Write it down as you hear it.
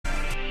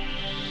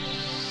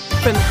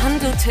From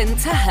Handleton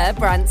to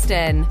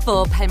Herbranston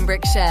for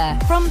Pembrokeshire.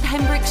 From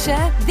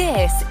Pembrokeshire,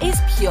 this is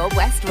Pure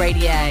West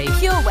Radio.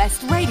 Pure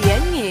West Radio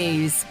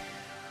News.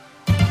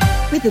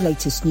 With the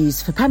latest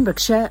news for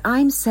Pembrokeshire,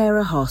 I'm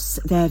Sara Hoss.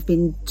 There have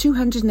been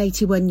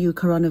 281 new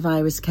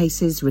coronavirus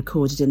cases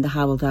recorded in the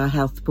Hywel Dda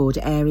Health Board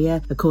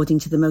area, according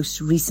to the most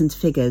recent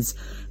figures.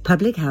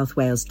 Public Health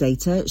Wales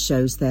data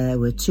shows there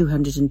were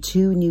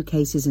 202 new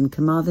cases in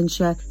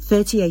Carmarthenshire,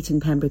 38 in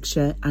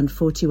Pembrokeshire and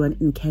 41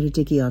 in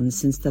Ceredigion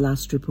since the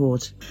last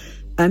report.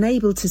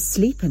 Unable to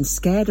sleep and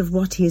scared of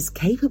what he is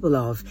capable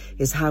of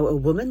is how a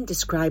woman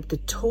described the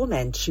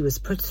torment she was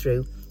put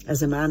through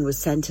as a man was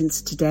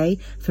sentenced today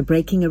for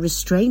breaking a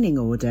restraining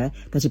order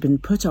that had been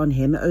put on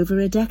him over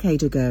a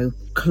decade ago.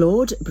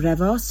 Claude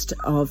Brevost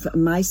of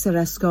Maes yr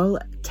Ysgol,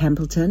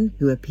 Templeton,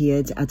 who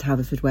appeared at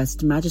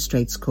Haverfordwest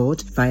Magistrates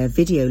Court via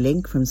video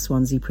link from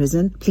Swansea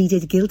Prison,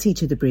 pleaded guilty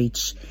to the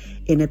breach.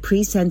 In a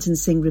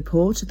pre-sentencing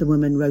report, the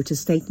woman wrote a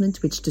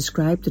statement which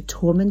described the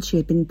torment she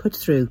had been put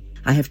through.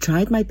 I have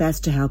tried my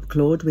best to help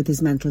Claude with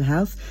his mental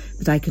health,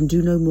 but I can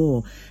do no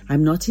more.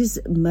 I'm not his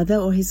mother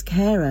or his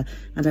carer,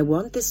 and I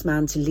want this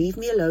man to leave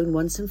me alone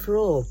once and for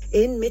all.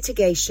 In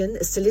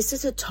mitigation,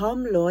 Solicitor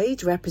Tom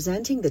Lloyd,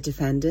 representing the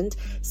defendant,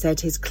 said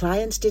his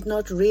client did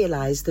not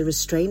realise the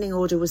restraining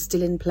order was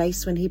still in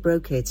place when he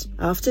broke it.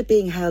 After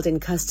being held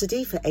in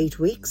custody for 8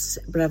 weeks,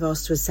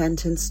 Brevost was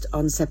sentenced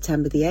on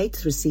September the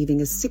 8th,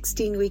 receiving a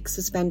 16-week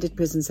suspended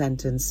prison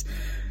sentence.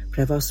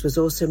 Prevost was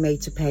also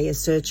made to pay a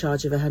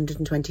surcharge of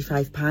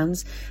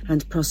 £125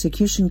 and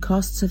prosecution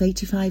costs of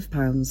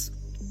 £85.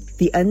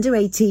 The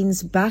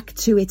Under-18s Back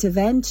to It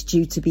event,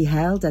 due to be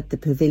held at the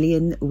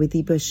Pavilion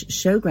Withybush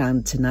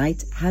Showground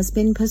tonight, has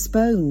been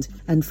postponed.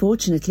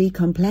 Unfortunately,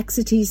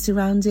 complexities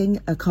surrounding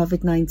a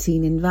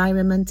COVID-19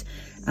 environment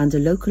and a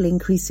local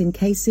increase in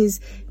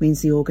cases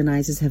means the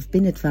organisers have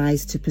been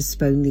advised to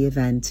postpone the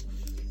event.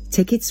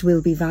 Tickets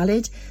will be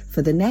valid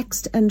for the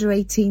next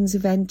Under-18s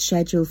event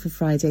scheduled for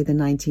Friday the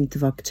 19th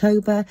of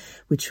October,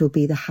 which will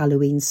be the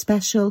Halloween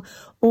special,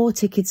 or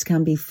tickets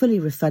can be fully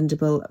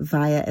refundable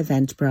via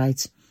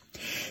Eventbrite.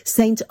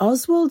 St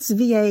Oswald's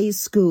VA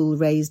School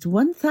raised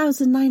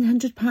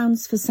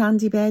 £1,900 for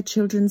Sandy Bear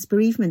Children's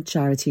Bereavement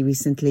Charity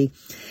recently.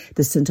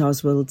 The St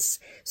Oswald's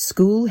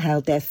School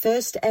held their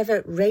first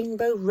ever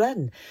Rainbow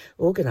Run,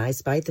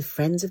 organised by the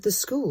Friends of the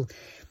School.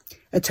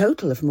 A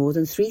total of more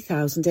than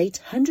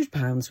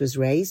 £3,800 was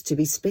raised to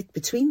be split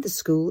between the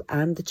school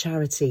and the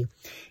charity.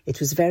 It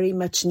was very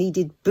much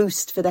needed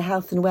boost for the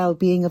health and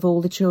well-being of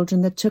all the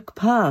children that took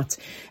part.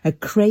 A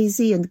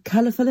crazy and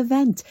colourful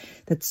event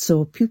that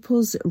saw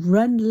pupils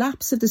run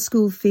laps of the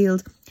school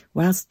field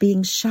whilst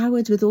being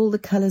showered with all the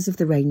colours of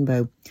the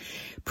rainbow.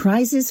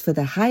 Prizes for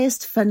the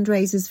highest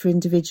fundraisers for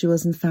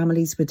individuals and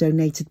families were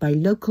donated by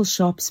local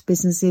shops,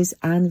 businesses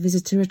and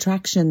visitor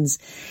attractions.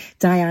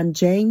 Diane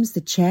James, the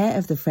chair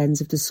of the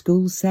Friends of the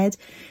School, said,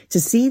 "To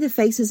see the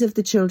faces of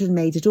the children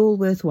made it all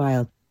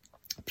worthwhile.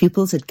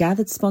 Pupils had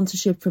gathered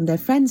sponsorship from their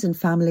friends and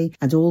family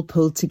and all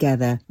pulled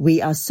together.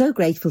 We are so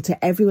grateful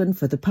to everyone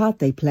for the part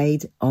they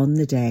played on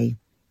the day."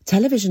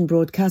 Television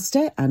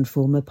broadcaster and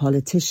former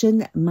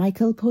politician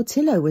Michael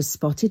Portillo was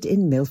spotted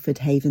in Milford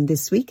Haven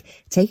this week,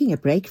 taking a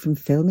break from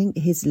filming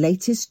his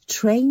latest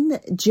Train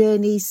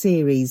Journey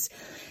series.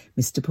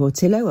 Mr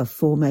Portillo, a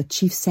former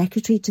Chief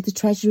Secretary to the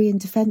Treasury and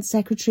Defence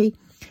Secretary,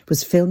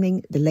 was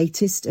filming the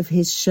latest of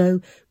his show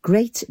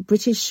Great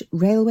British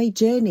Railway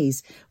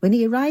Journeys when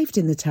he arrived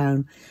in the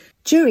town.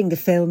 During the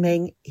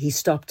filming, he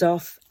stopped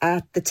off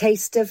at the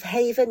Taste of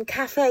Haven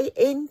Cafe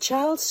in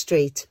Charles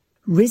Street.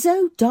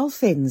 Rizzo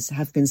dolphins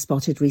have been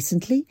spotted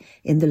recently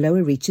in the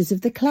lower reaches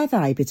of the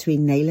Cleddau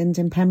between Neyland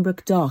and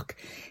Pembroke Dock.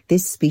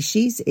 This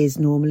species is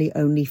normally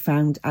only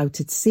found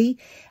out at sea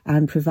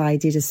and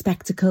provided a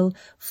spectacle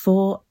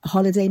for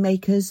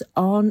holidaymakers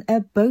on a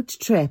boat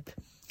trip.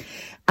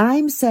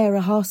 I'm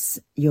Sara Hoss.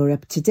 You're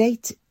up to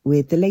date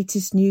with the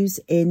latest news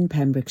in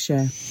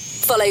Pembrokeshire.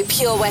 Follow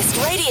Pure West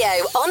Radio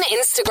on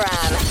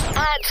Instagram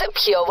at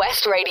Pure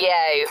West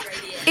Radio.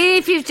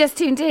 If you've just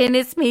tuned in,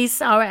 it's me,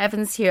 Sara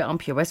Evans, here on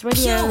Pure West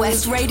Radio. Pure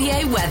West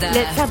Radio weather.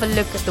 Let's have a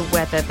look at the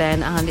weather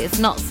then, and it's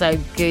not so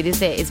good,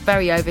 is it? It's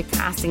very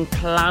overcast and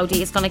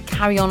cloudy. It's going to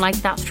carry on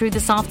like that through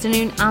this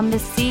afternoon and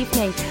this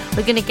evening.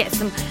 We're going to get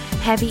some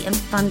heavy and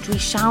thundery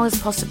showers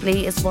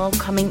possibly as well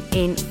coming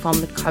in from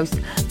the coast.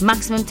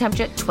 Maximum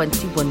temperature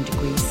 21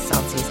 degrees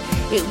Celsius.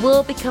 It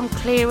will become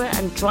clearer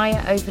and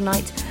drier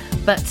overnight,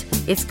 but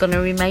it's going to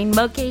remain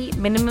muggy.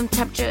 Minimum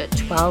temperature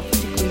 12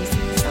 degrees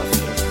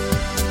Celsius.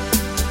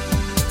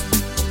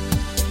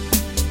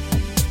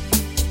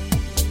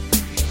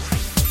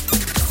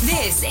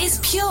 This is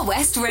Pure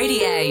West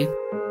Radio.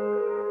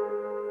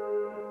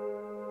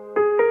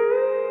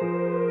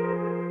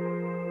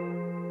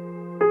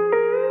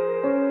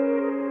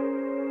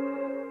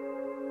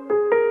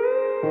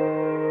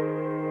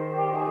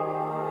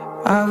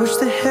 I wish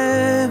the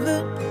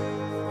heaven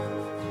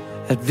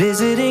had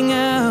visiting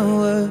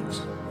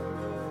hours,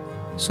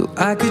 so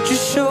I could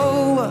just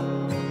show up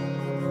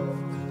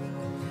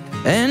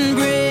and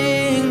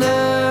bring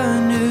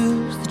the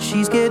news that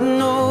she's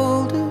getting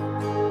older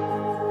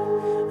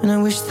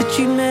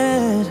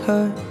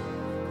her.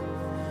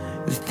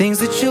 The things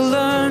that you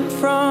learned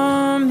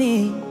from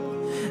me,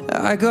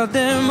 I got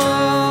them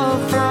all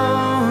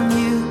from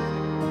you.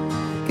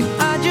 Can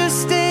I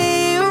just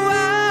stay a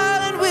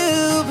while and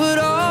we'll put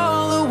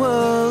all the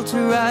world to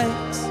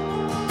rights?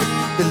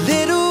 The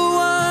little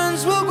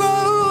ones will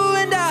grow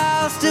and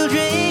I'll still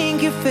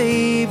drink your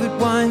favorite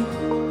wine.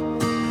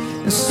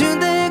 And soon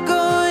they're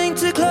going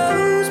to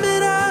close,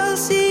 but I'll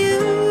see you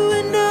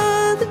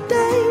another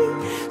day.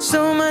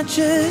 So much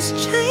has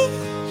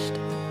changed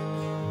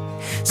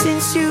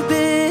since you've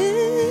been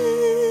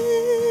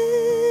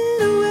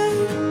away.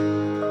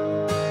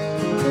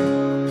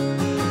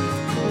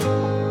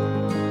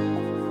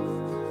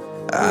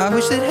 I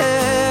wish that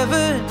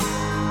heaven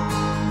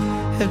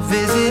had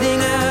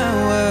visiting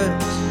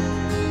hours,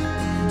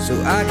 so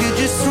I could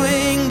just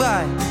swing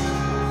by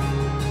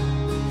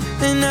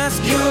and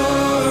ask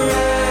your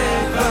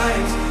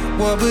advice.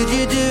 What would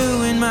you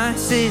do in my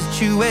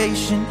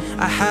situation?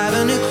 I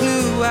haven't a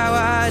clue how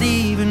I'd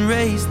even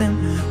raise them.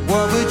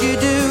 What would you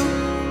do?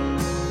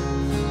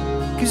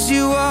 'Cause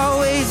you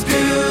always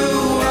do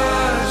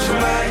what's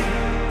right.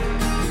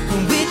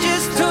 We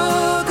just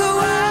talk a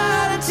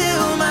while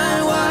until my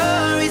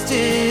worries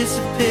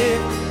disappear.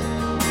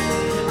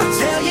 I'll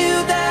tell you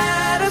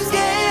that I'm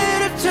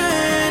scared of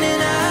turning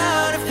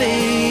out a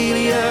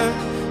failure.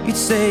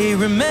 You'd say,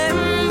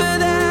 remember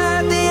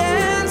that the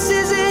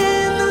answer's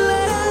in the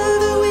love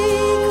that we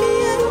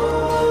create.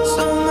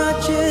 So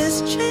much has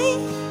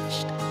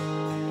changed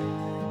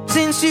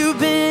since you've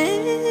been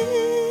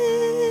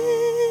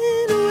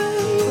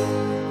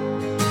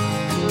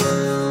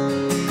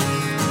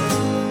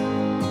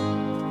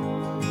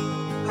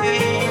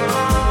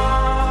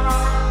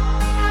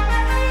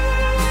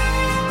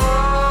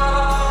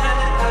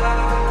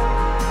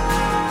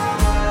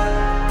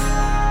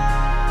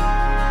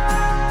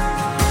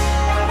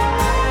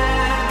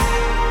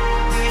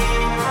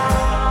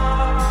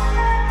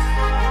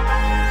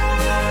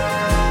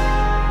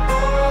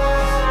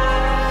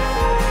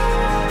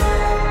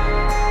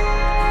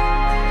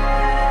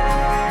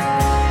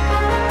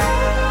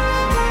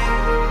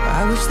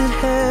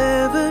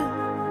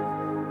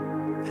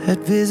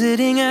at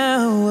visiting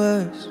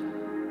hours,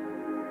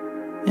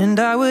 and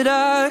I would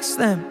ask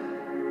them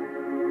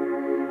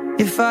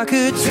if I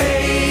could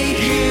take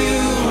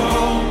you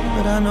home.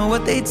 But I know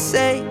what they'd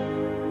say,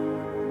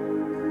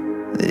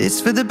 that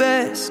it's for the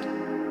best.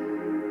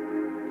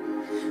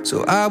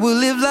 So I will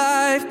live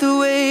life the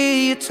way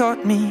you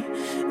taught me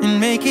and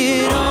make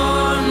it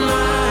on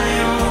my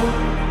own.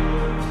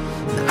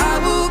 I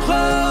will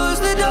close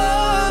the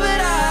door,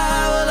 but I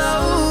will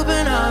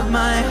open up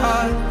my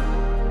heart.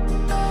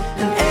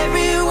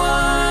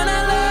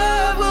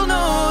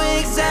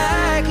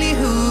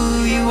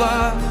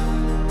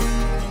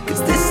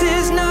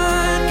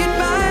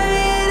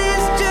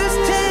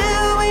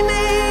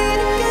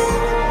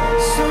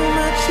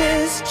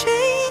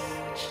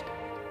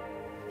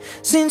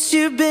 Since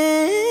you've been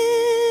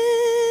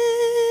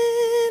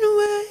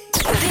away.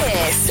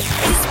 This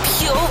is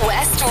Pure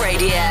West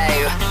Radio.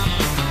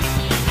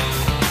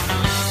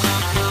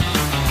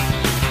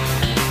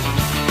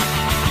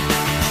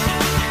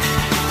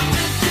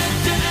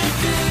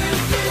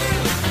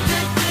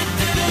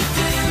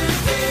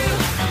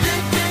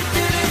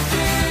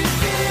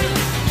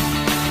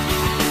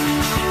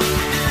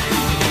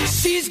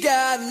 She's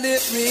got a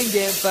lip ring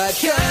and 5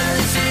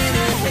 colors in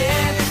her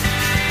hair.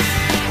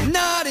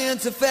 Not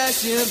into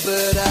fashion,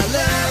 but I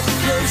love the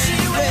clothes she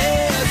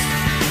wears.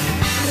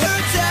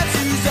 Her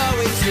tattoos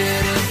always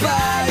hidden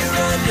by her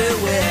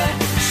underwear.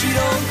 She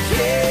don't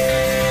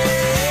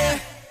care.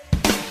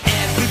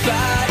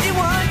 Everybody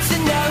wants to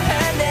know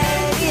her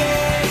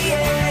name.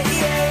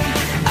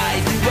 I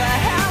do a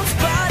house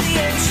party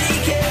and she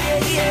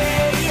came.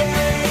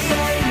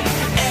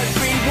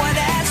 Everyone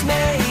asks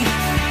me,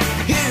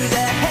 who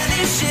the hell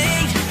is she?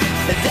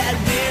 That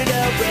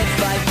weirdo with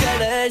 5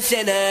 colors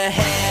in her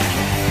hair.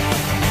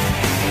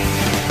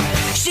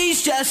 She's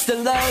just a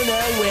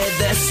loner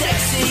with a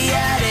sexy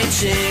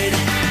attitude,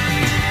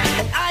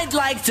 and I'd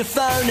like to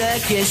phone her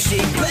 'cause she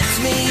puts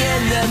me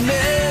in the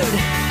mood.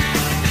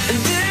 And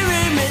the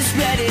rumor's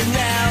spreading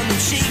round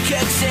that she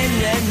cooks in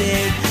the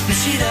nude, but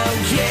she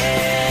don't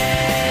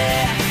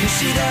care.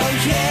 She don't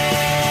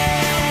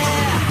care.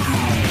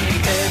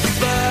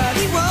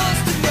 Everybody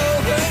wants to know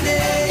her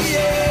name.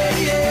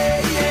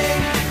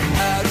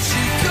 How did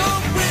she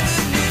cope with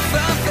a new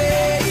buffet?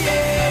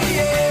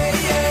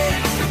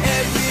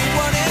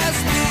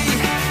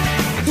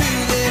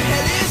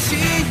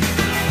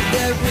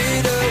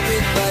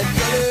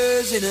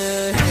 In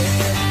her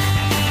head.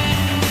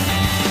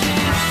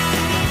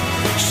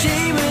 She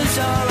was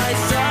all I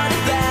thought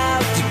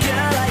about, the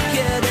girl I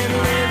couldn't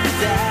live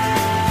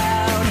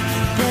without.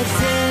 But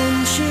then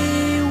she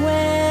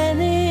went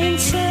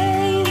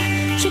insane.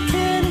 She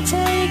couldn't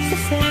take the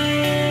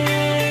fame.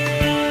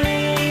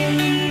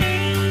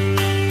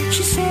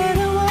 She said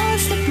I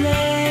was to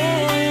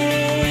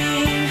blame.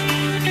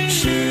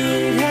 She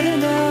had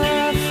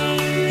enough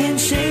and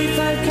she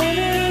 5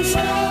 colors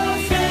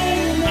off,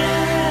 and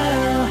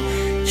now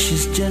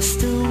she's just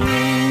a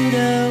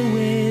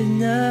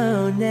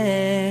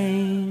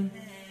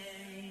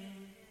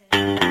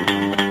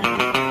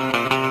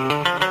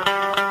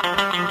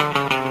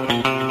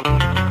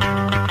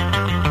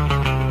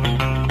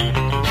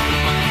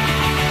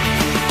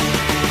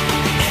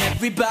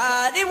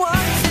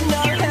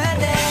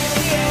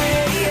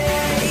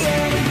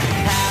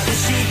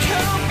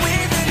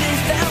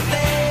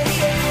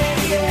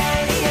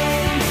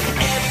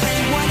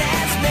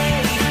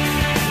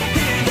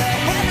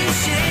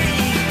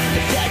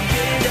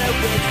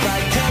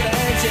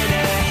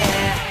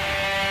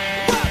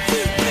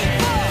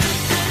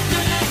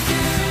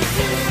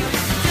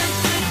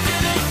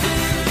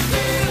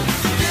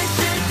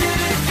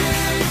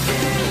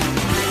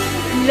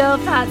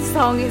Love that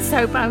song. It's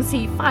so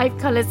bouncy. 5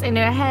 colours in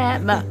her hair.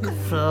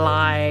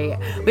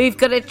 McFly. We've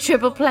got a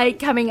triple play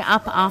coming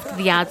up after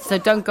the ads, so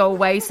don't go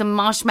away. Some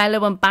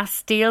Marshmello and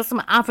Bastille,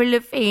 some Avril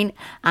Lavigne,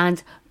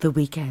 and The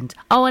Weeknd.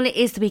 Oh, and it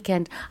is The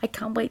Weeknd. I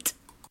can't wait.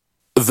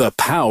 The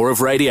power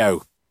of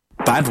radio.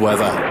 Bad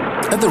weather.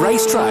 At the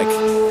racetrack.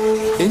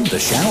 In the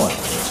shower.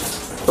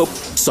 Oh,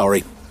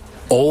 sorry.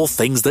 All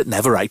things that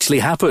never actually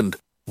happened.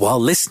 While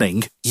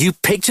listening, you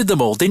pictured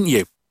them all, didn't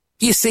you?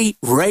 You see,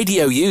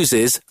 radio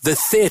uses the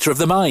theatre of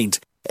the mind.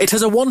 It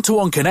has a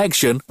one-to-one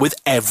connection with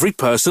every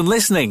person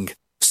listening.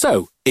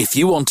 So, if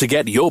you want to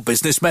get your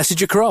business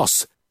message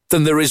across,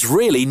 then there is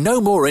really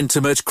no more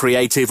intimate,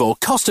 creative or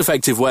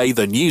cost-effective way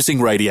than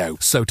using radio.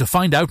 So to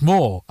find out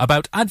more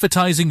about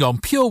advertising on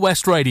Pure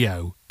West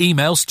Radio,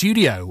 email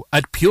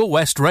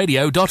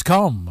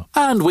studio@purewestradio.com.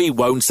 And we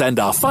won't send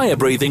our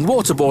fire-breathing,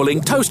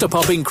 water-boiling,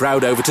 toaster-popping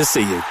crowd over to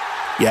see you.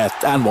 Yeah,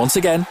 and once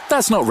again,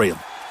 that's not real.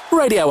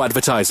 Radio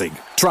advertising.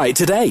 Try it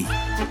today.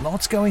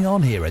 Lots going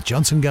on here at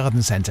Johnson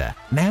Garden Centre.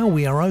 Now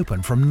we are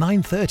open from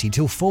 9:30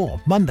 till 4,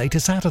 Monday to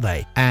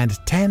Saturday, and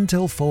 10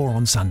 till 4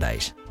 on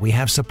Sundays. We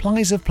have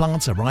supplies of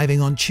plants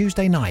arriving on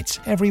Tuesday nights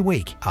every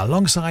week,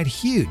 alongside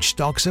huge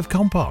stocks of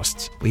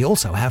composts. We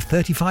also have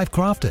 35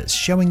 crafters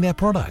showing their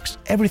products,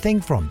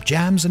 everything from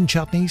jams and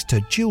chutneys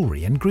to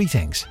jewellery and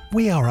greetings.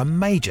 We are a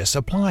major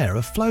supplier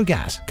of flow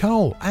gas,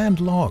 coal and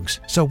logs,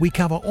 so we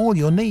cover all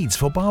your needs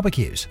for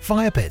barbecues,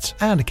 fire pits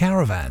and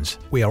caravans.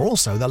 We are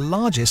also the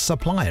largest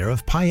supplier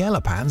of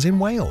paella pans in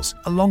Wales,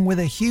 along with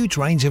a huge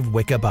range of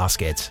wicker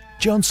baskets.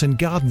 Johnson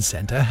Garden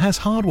Centre has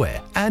hardware,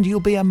 and you'll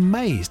be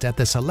amazed at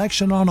the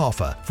selection on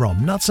offer,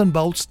 from nuts and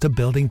bolts to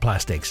building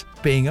plastics.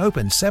 Being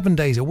open 7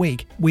 days a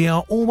week, we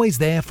are always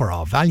there for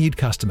our valued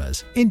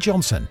customers. In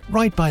Johnson,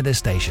 right by the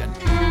station.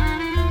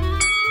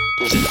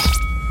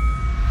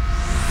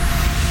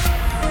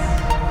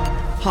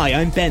 Hi,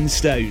 I'm Ben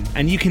Stone,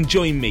 and you can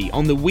join me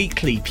on the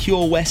weekly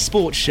Pure West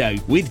Sports Show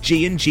with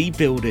G&G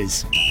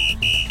Builders.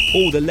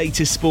 All the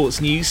latest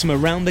sports news from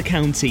around the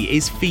county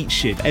is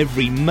featured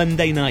every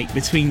Monday night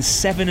between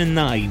 7 and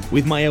 9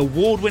 with my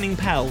award-winning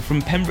pal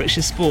from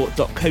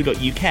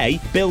pembrokeshiresport.co.uk,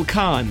 Bill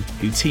Kahn,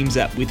 who teams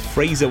up with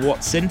Fraser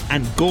Watson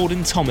and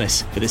Gordon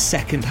Thomas for the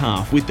second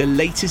half with the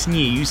latest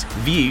news,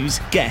 views,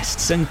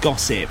 guests and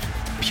gossip.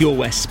 Pure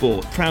West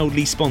Sport,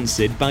 proudly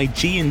sponsored by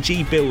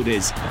G&G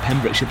Builders, a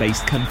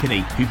Pembrokeshire-based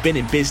company who've been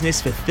in business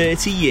for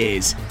 30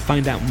 years.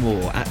 Find out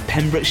more at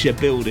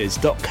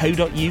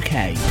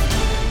pembrokeshirebuilders.co.uk.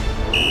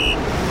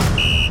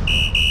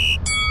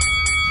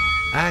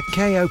 At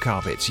KO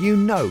Carpets, you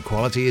know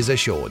quality is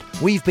assured.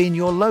 We've been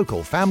your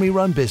local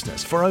family-run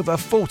business for over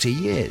 40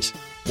 years.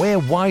 We're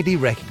widely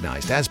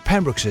recognised as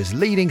Pembrokeshire's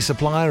leading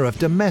supplier of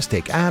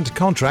domestic and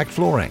contract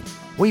flooring.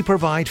 We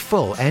provide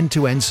full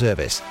end-to-end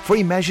service,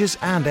 free measures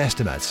and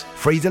estimates,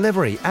 free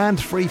delivery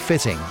and free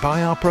fitting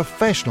by our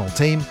professional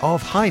team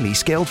of highly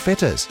skilled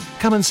fitters.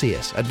 Come and see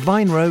us at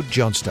Vine Road,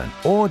 Johnston,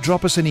 or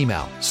drop us an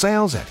email,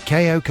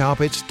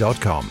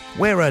 sales@kocarpets.com.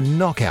 We're a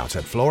knockout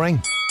at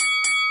flooring.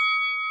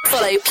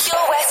 Follow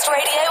Pure West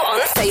Radio on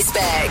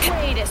Facebook.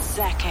 Wait a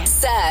second.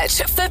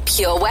 Search for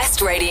Pure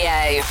West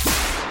Radio.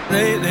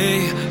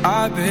 Lately,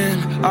 I've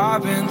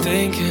been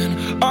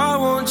thinking, I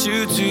want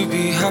you to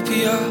be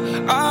happier.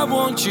 I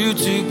want you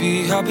to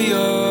be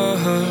happier.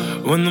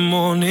 When the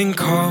morning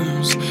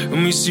comes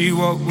and we see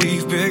what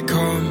we've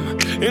become.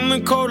 In the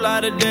cold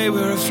light of day,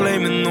 we're a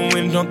flame in the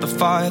wind, not the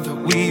fire that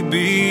we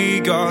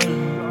begun.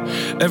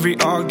 Every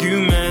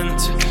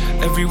argument,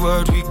 every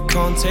word we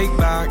can't take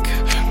back.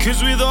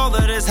 'Cause with all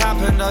that has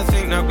happened, I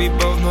think that we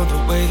both know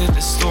the way that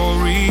the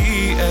story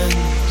ends.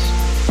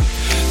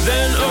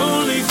 Then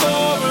only for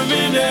a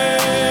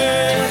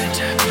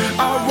minute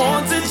I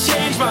want to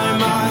change my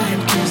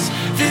mind, 'cause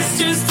this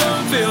just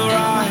don't feel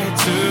right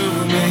to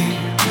me.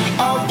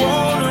 I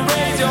wanna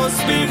raise your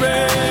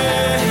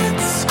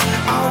spirits,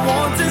 I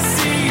want to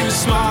see you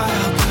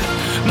smile, but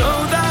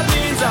no, that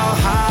means I'll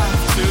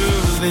have to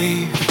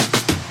leave.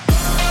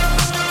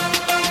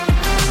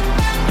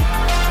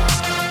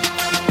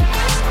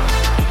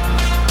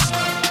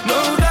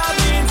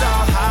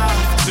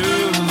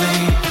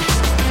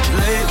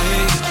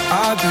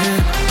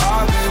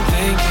 I've been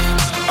thinking,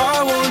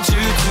 I want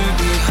you to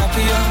be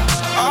happier.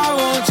 I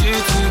want you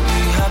to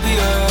be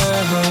happier.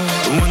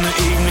 When the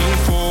evening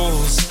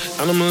falls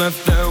and I'm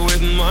left there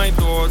with my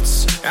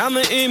thoughts and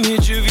the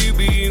image of you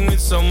being with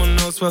someone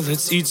else, well,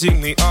 it's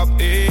eating me up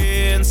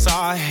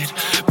inside.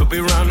 But we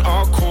ran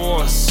our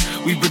course,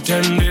 we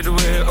pretended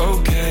we're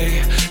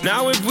okay.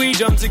 Now if we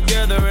jump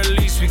together, at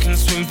least we can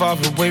swim far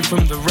away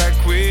from the wreck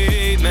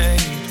we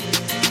made.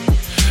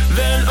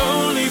 Then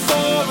only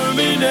for a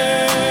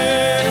minute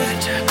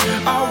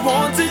I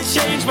want to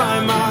change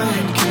my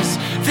mind, 'cause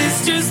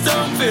this just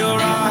don't feel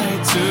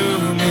right to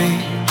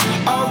me.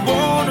 I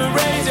wanna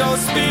raise your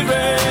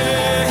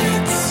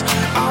spirits,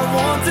 I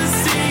want to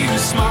see you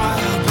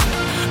smile, but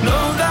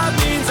no, that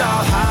means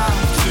I'll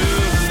have to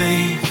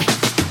leave.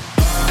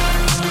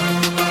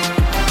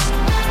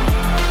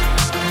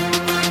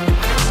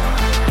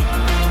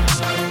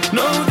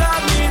 No,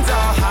 that means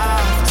I'll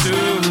have to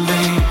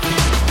leave.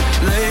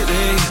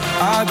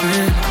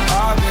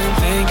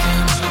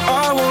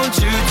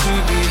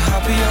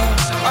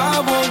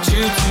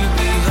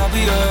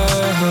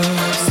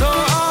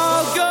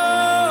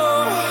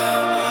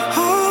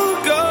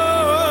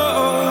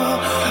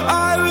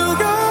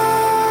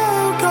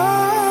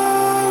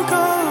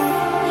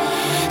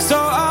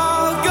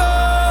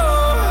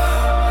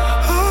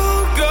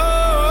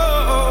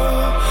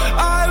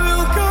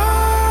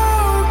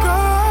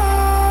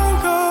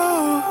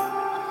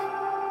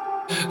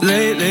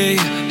 Lately,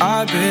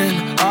 I've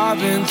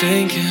been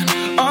thinking,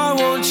 I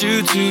want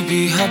you to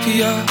be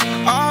happier.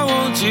 I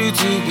want you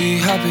to be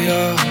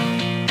happier.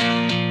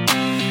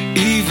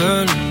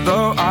 Even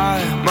though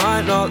I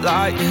might not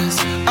like this,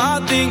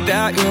 I think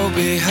that you'll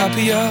be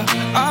happier.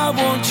 I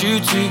want you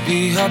to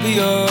be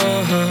happier.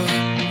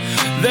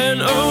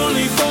 Then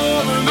only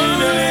for a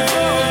minute,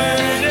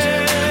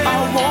 I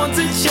want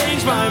to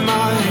change my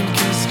mind,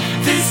 'cause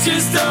this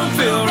just don't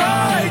feel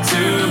right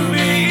to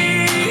me.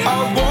 I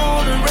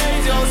wanna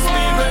raise your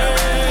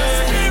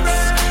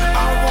spirits,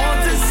 I want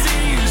to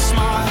see you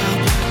smile.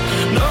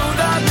 No,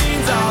 that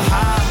means I'll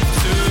have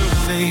to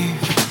leave.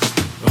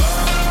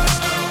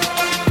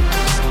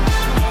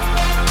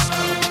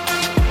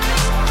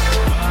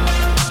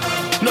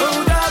 No,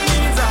 that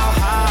means I'll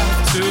have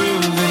to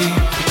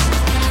leave.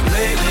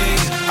 Lately,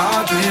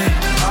 I've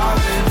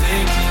been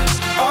thinking,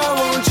 I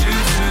want you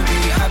to be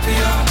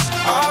happier.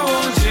 I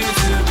want you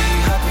to be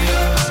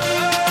happier.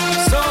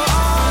 So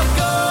I'll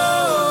go,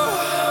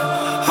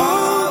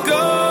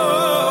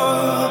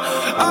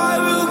 I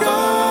will go.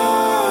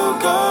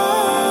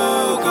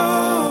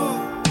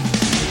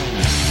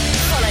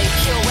 Follow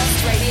Pure West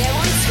Radio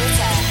on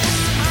Twitter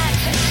at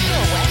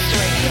Pure West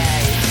Radio.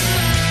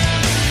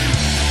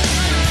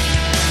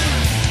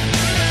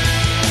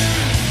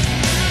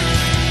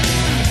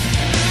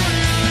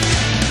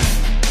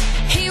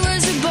 He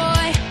was a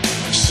boy,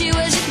 she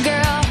was a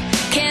girl.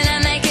 Can I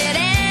make it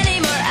any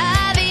more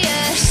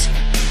obvious?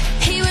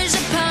 He was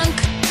a punk,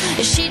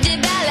 she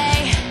did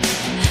ballet.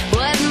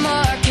 What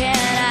more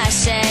can I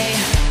say?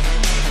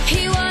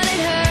 He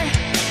wanted her,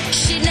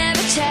 she'd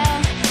never tell.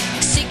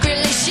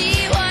 Secretly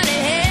she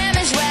wanted him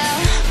as well.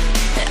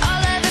 And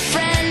all of her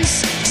friends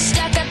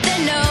stuck up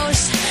their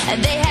nose, and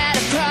they had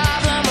a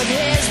problem with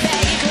his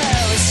baggy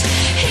clothes.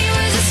 He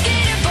was a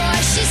skater boy,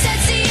 she said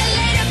see you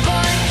later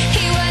boy.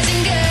 He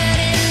wasn't good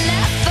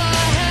enough for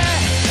her.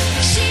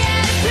 She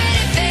had a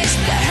pretty face,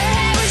 but her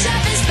head was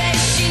up in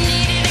space. She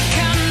needed to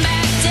come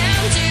back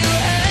down to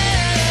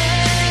earth.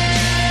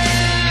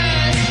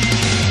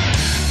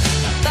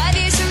 5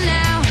 years from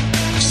now,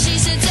 she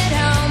sits at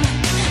home,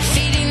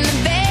 feeding the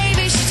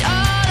baby, she's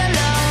all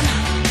alone.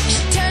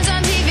 She turns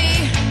on TV,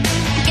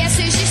 guess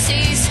who she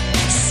sees?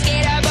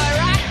 Skater boy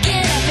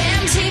rocking up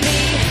MTV.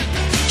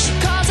 She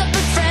calls up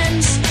her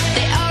friends,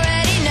 they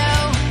already know,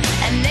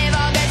 and they've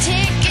all got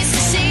tickets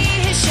to see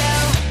his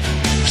show.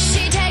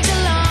 She tags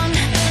along,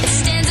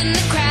 stands in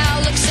the crowd,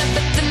 looks up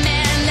at the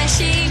man that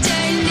she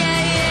turned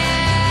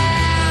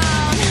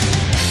down.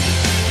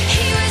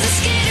 He was a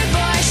skater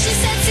boy, she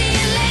said see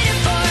you later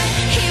boy.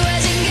 He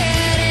wasn't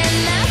good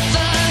enough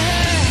for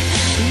her.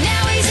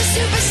 Now he's a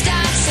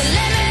superstar, so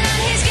lemon on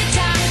his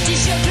guitar.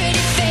 Does your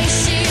pretty face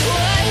see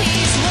what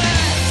he's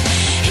worth?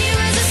 He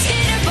was a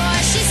skater boy,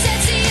 she said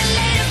see you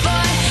later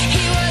boy.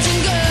 He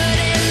wasn't good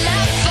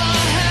enough for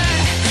her.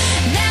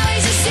 Now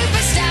he's a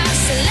superstar,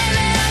 so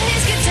lemon on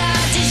his guitar.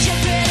 Does your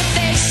pretty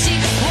face see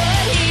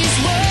what he's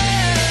worth?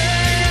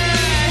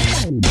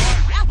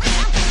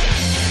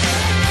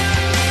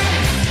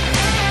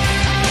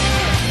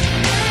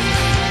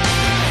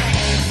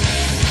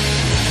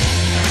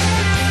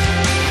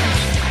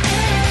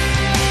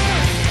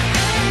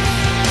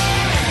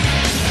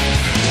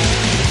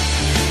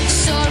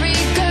 Sorry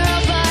girl,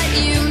 but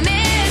you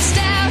missed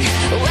out.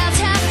 Well,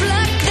 tough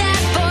luck,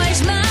 that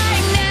boy's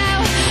mine now.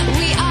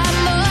 We are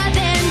more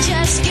than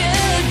just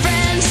good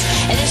friends,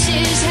 and this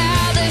is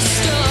how the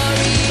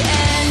story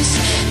ends.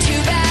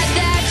 Too bad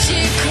that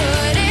you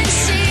couldn't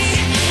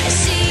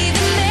see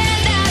the man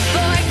that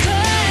boy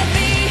could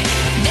be.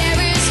 There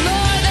is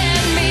more than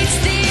meets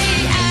the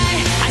eye.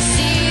 I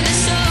see the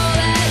soul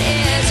that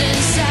is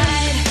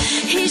inside.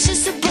 He's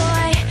just a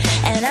boy,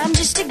 and I'm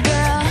just a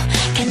girl.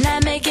 Can I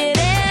make it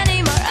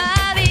any more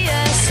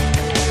obvious?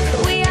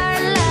 We are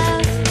in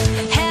love,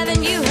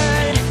 haven't you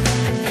heard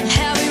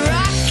how we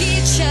rock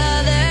each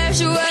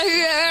other's world?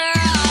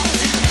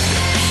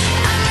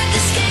 I'm with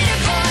the skater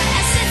boy,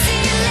 I said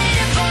see you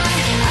later boy.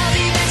 I'll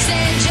be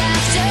backstage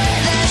after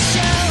the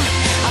show.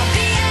 I'll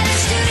be at a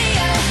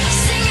studio,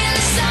 singing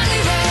the song we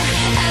wrote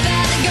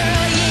about the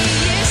girl you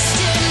used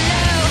to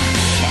know.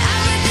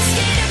 I'm with the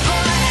skater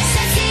boy, I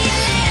said see you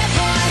later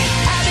boy.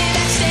 I'll be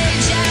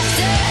backstage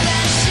after the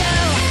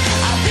show.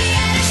 I'll be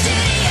at a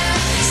studio,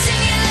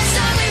 singing the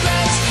song we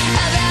wrote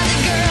about the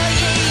girl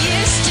you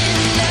used to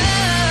know.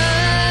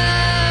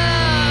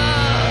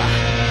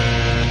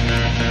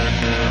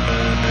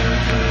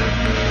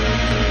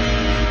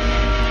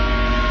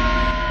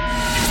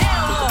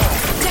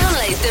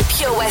 Download the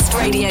Pure West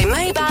Radio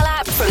mobile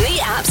app from the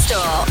App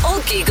Store or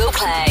Google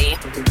Play.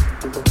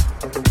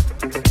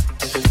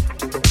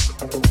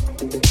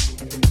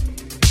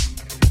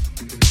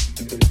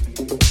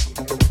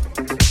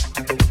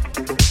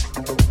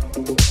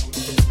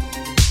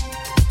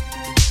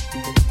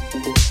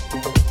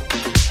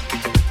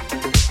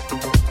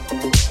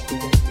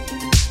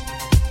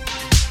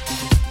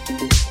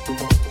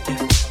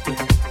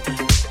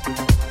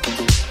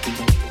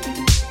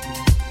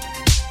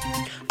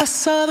 I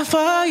saw the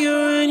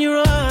fire in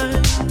your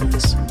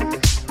eyes.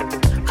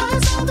 I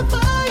saw the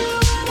fire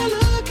when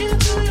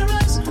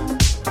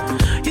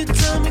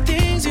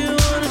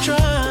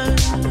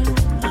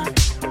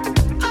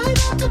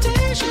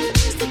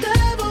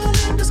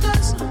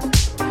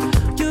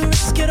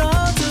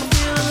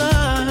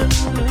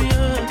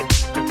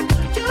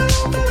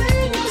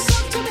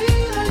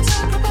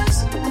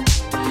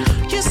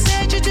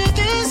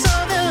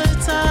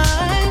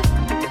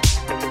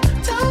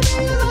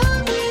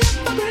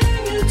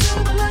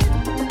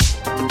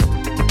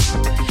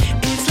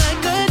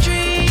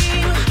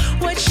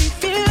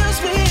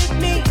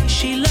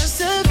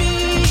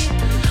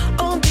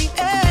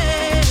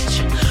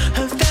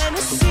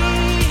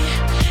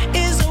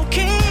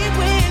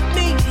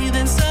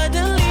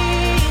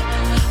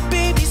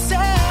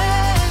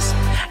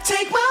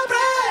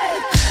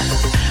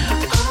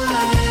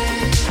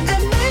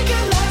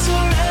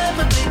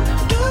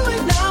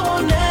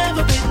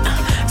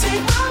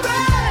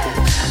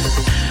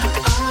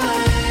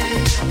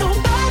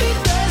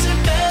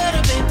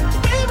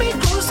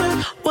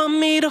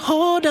to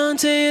hold on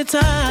to you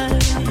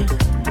tight.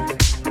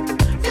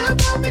 You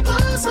brought me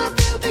close, I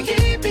feel the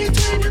heat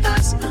between your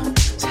thighs.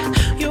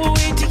 You're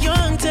way too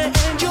young to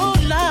end your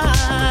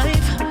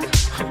life.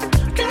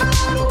 Girl,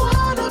 I don't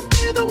wanna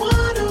be the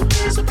one who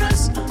pays the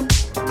price.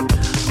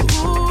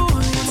 Ooh,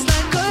 it's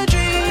like a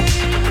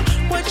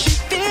dream. What she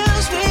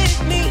feels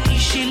with me,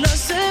 she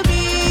loves to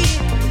be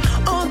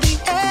on the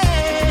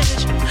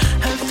edge.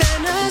 Her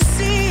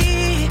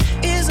fantasy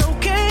is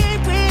okay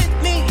with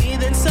me.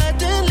 Then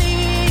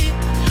suddenly,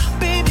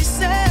 baby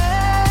says,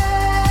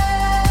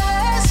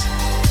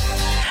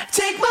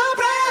 take my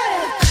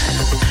breath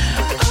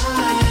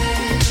away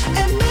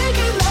and make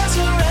it last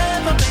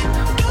forever, babe.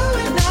 Do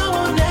it now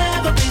or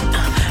never, babe.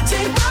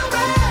 Take my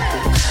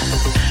breath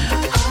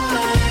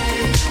away.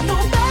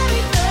 Nobody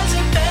does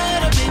it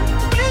better, babe.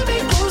 Bring me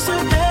close to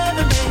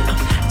heaven, babe.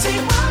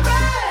 Take my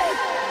breath.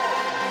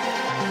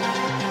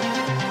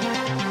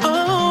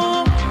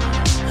 Oh,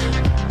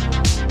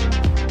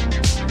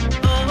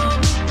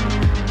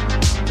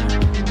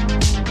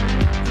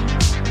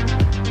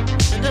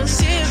 and I'm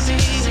serious.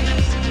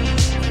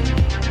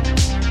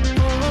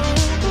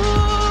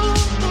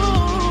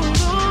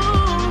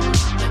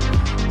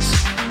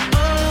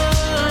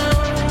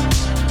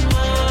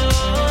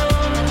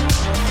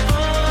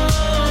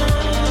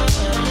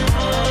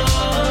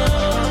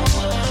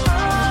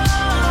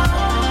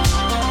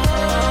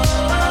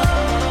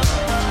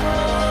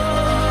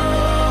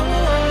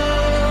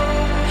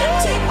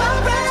 Take my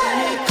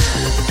breath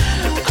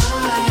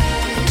away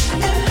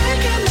and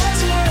make it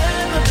last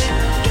forever, babe.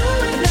 Do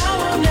it now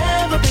or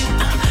never, babe.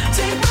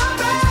 Take my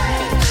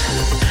breath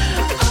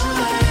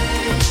away.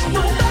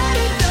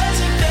 Nobody does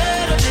it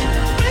better, babe.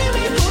 Bring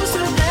me close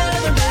to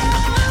heaven, babe.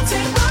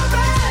 Take my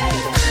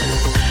breath.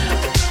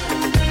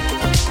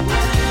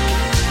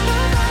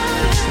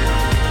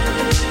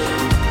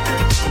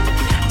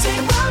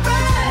 Take my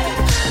breath.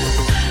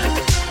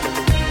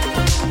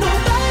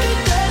 Nobody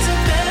does it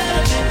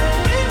better, babe.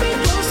 Bring me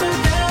close to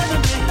heaven,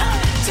 babe.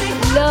 Take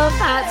my Love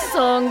that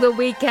song, The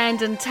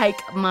Weekend, and Take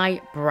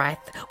My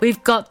Breath.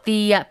 We've got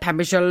the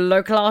Pembrokeshire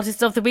Local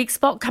Artist of the Week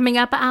spot coming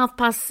up at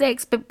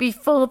 6:30, but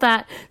before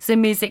that,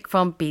 some music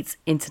from Beats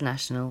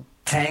International.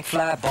 Tank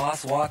fly,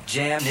 boss walk,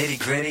 jam, nitty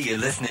gritty. You're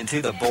listening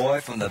to the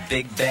boy from the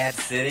big bad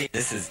city.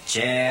 This is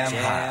Jam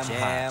Hot.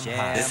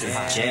 This is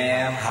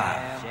Jam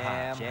Hot.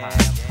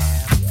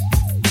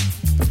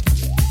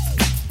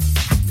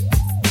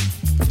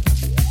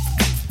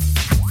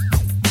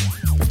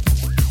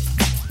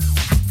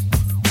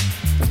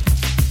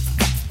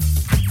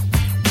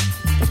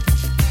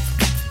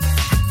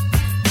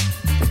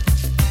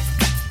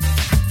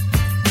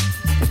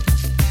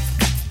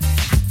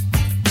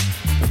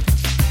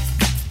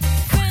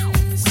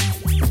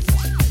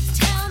 Friends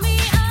tell me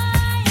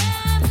I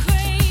am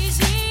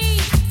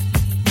crazy,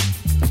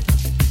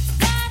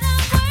 that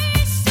I'm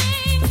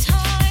wasting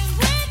time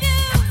with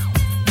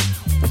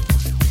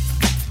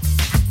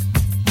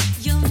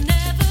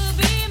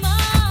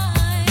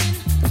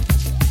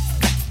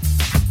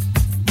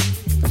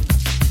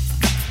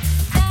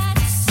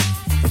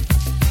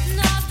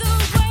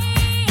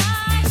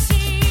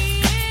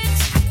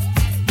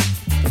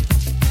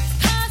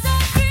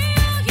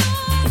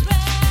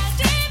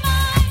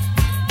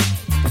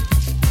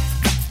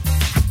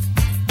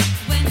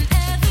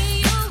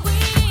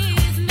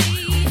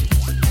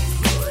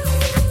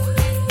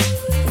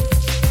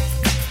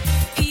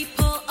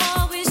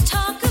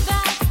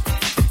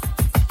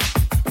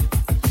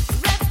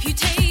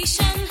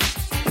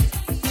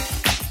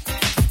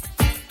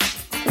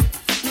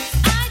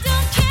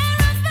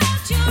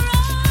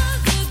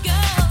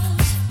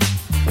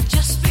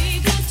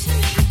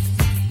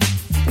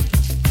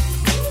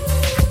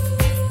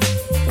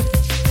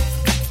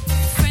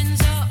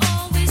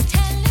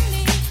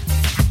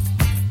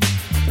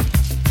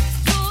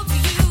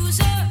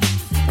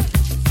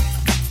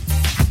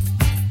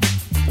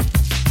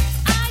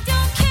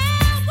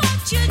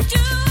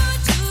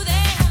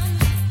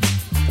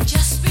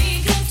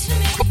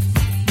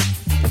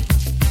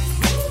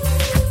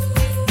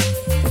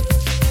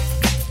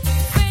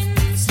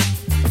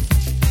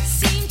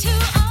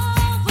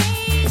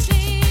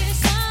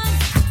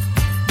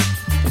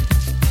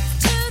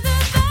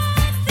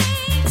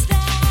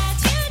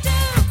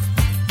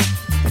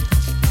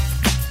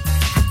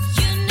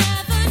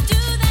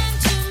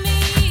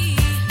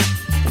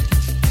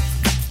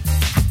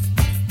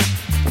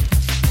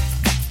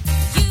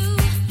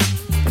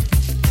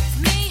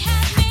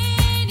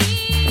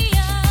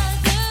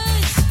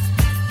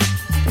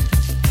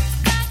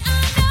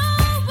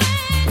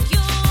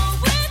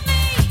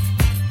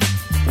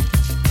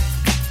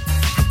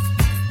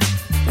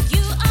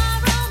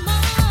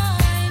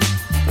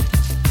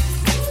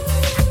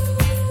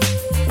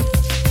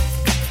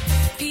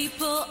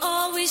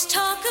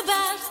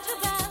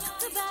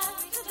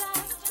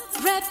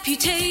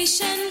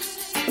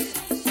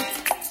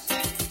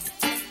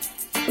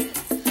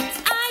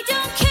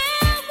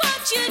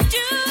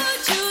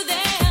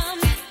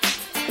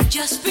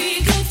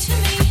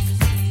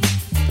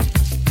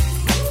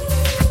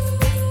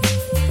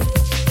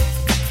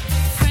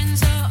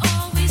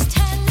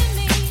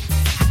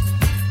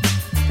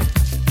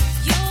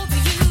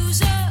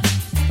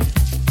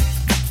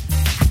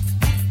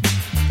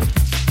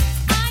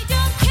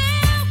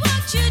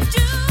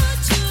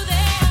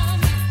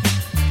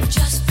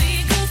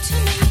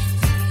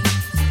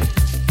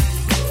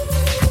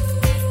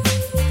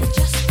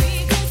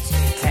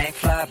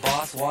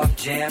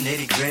jam,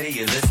 nitty gritty.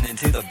 You're listening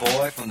to the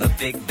boy from the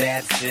big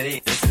bad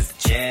city. This is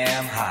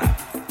Jam Hot.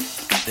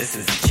 This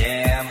is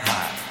Jam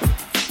Hot.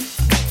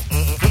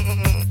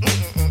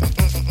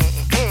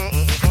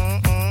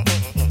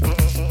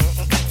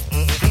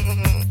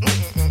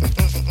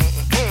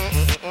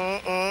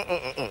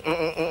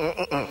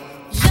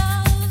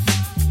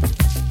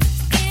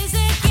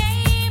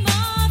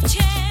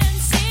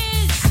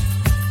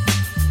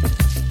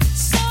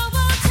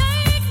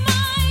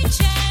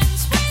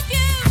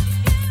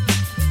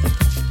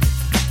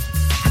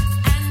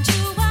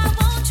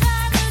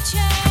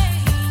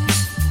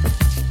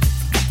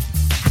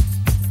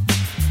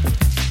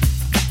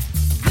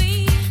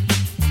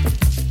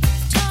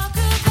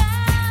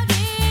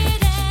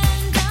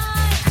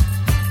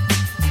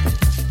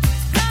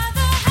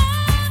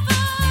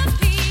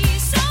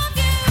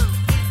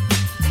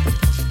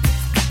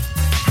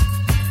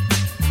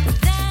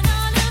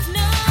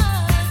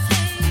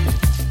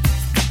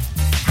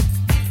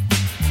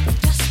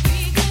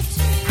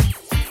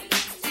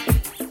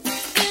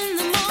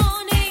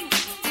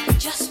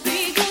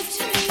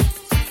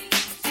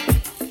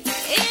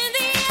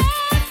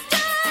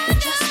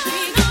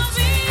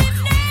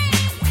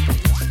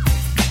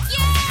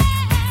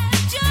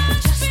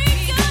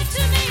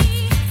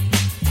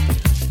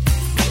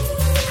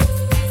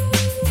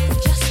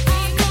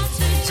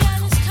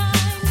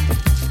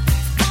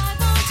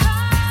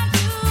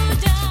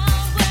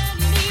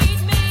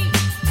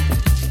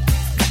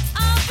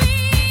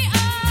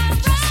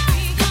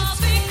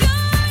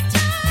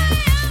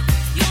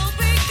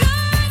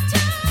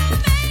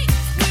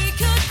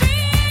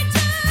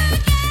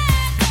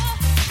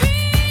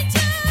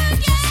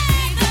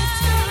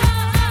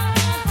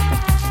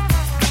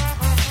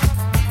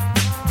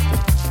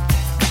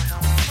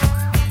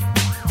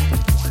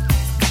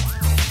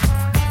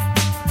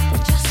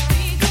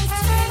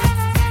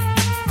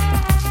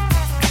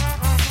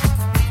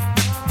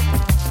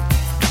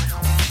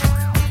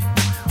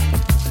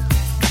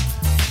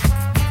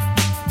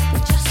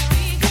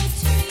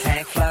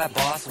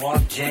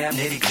 Jam,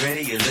 nitty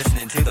gritty. You're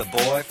listening to the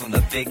boy from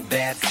the big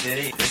bad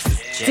city. This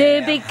is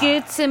Jam. Be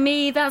good to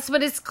me. That's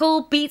what it's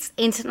called. Beats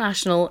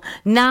International.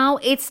 Now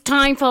it's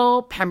time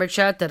for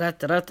Pembrokeshire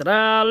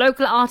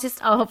Local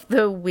Artist of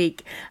the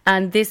Week.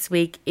 And this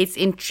week it's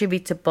in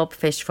tribute to Bob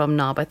Fish from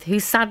Narberth, who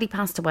sadly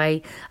passed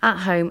away at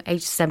home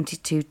aged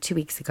 72 2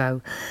 weeks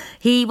ago.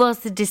 He was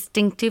the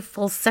distinctive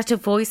falsetto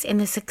voice in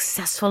the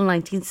successful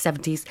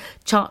 1970s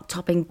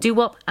chart-topping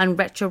doo-wop and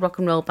retro rock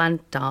and roll band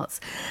Darts.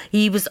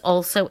 He was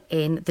also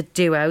in the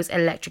duos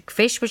Electric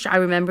Fish, which I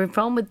remember him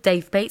from, with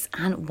Dave Bates,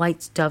 and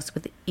White Doves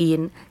with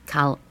Ian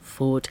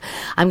Calford.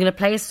 I'm going to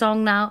play a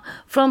song now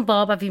from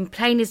Bob. I've been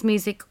playing his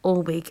music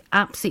all week.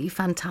 Absolutely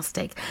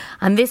fantastic.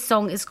 And this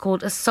song is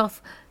called A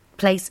Soft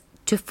Place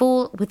to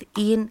Fall with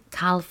Ian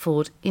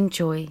Calford.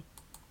 Enjoy.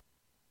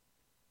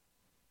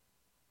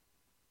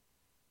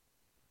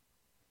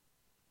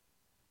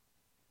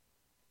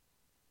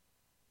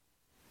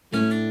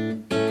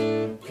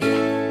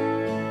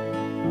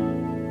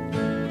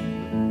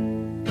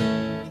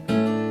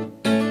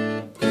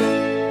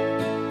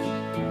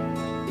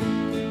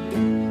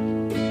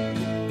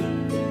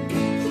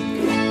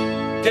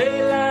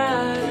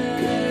 Daylight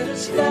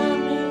is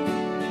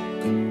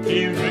coming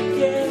here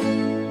again.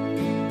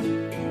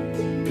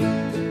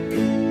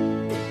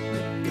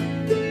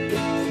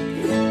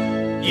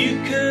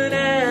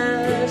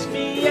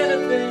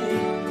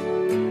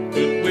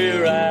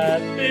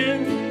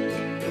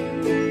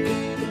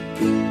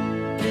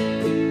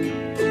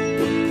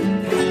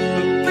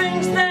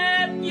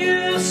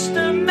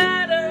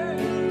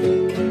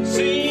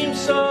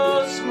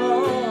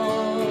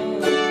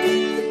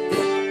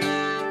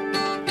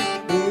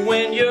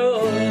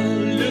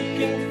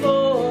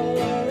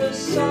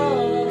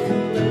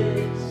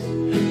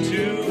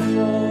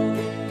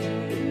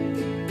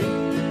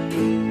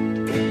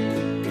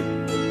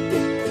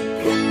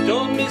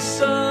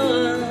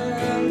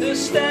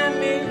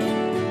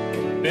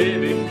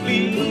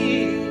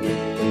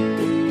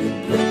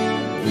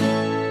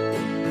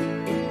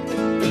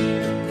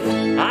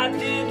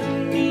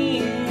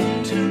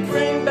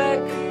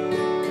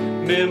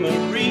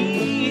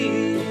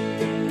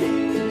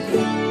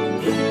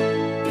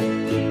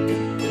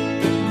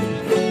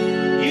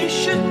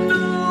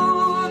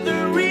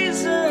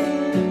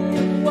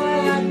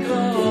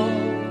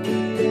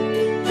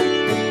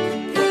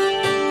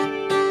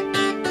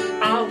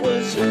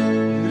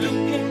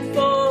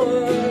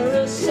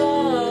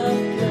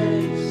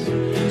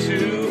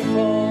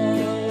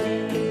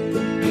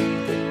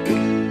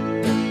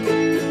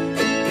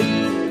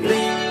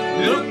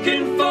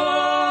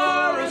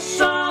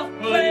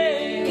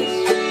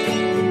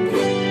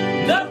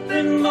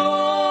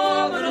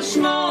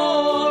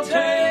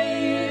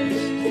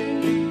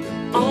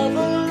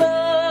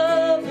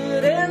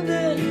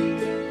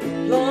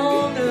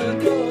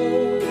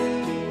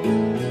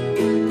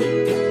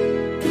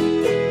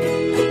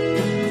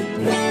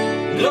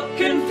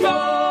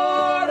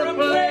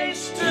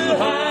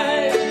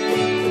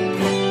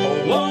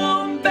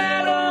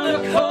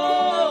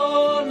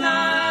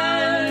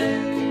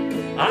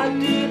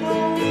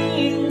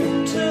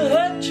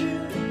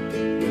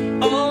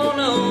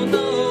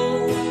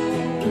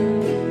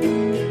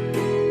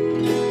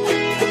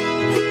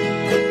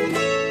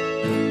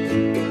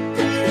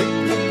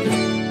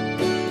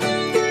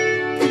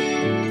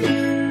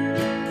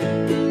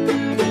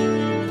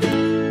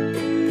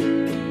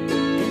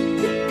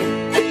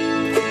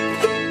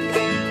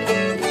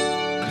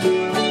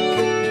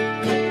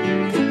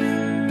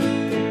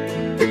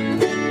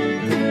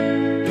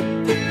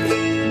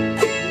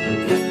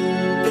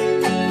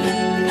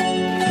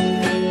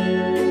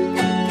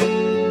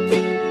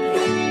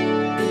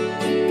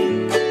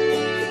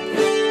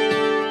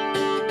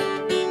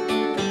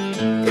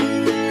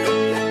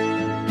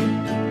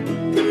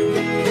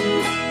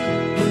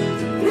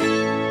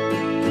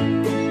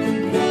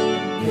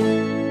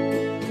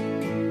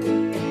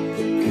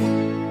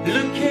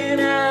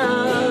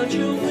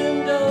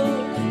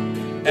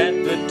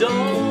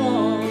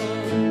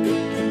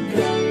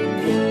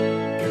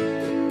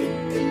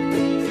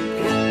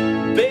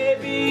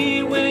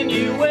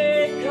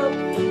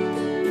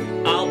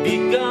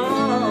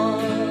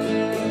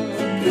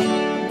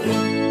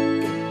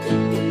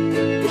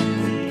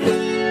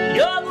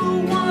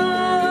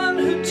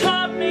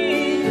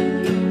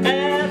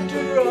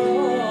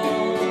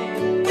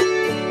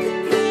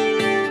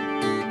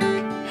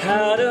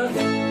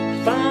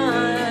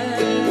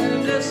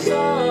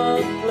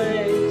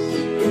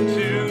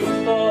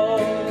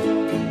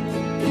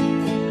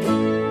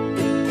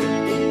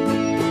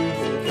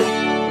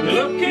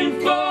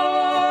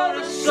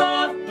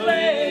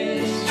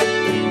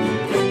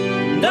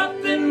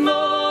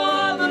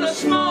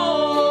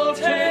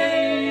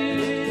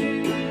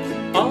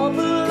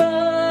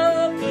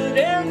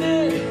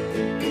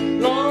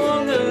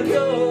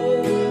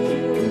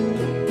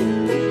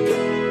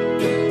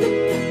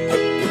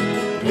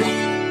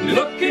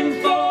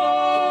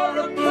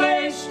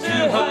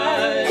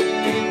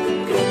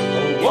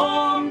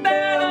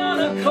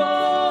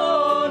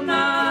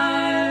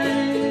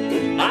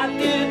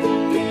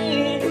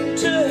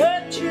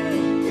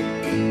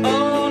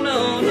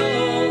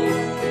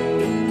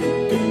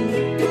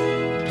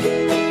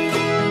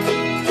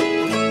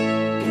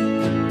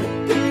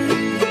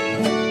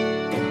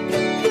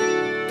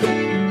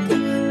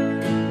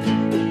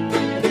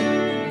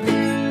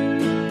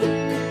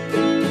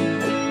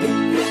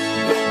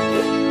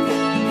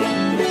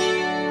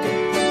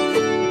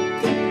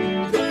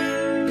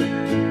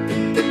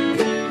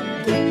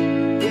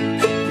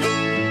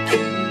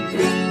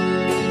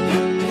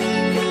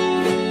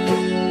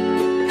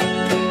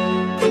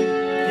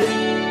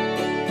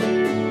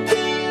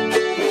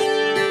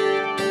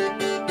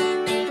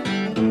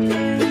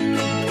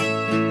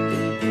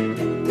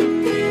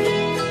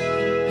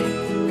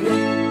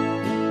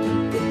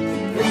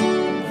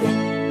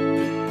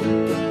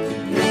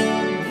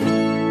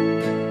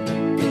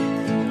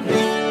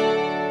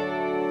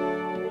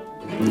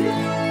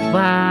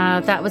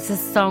 that was a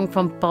song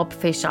from Bob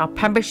Fisher, our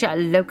Pembrokeshire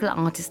Local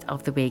Artist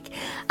of the Week.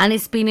 And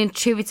it's been in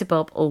tribute to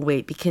Bob all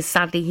week because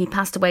sadly he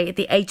passed away at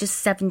the age of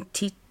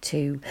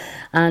 72.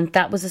 And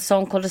that was a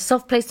song called A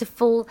Soft Place to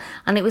Fall,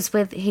 and it was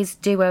with his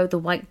duo The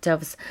White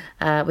Doves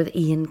with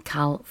Ian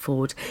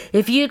Calford.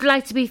 If you'd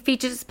like to be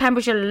featured as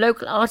Pembrokeshire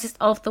Local Artist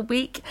of the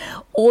Week,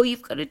 all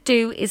you've got to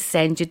do is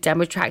send your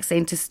demo tracks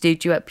into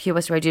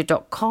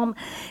studio@purewestradio.com.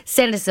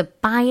 Send us a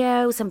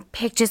bio, some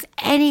pictures,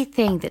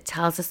 anything that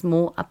tells us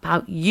more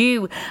about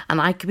you,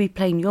 and I could be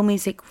playing your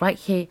music right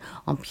here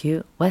on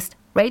Pure West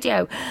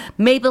Radio.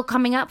 Mabel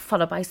coming up,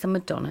 followed by some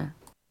Madonna.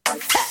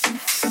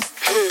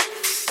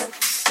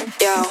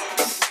 Yo.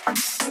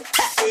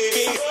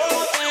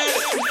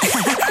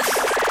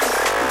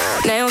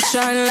 Nails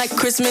shine like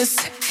Christmas.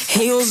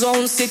 Heels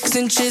on 6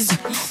 inches.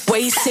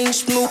 Waist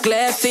cinch, smooth,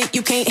 glad fit.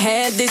 You can't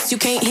have this, you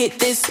can't hit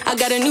this. I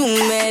got a new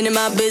man in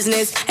my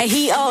business, and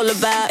he all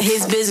about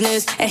his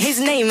business, and his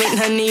name ain't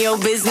none of your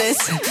business.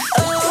 Oh,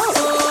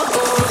 oh,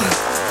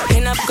 oh.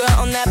 Pin up girl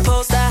on that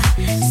poster.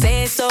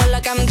 Say it so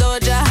like I'm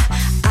Doja.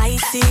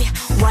 Icy,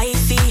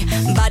 wifey,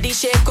 body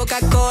shape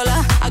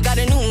Coca-Cola. I got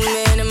a new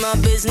man in my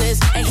business,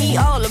 and he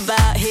all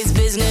about his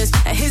business,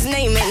 and his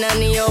name ain't none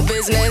of your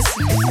business.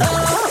 Oh,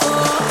 oh,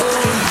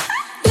 oh.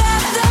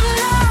 Let them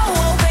know,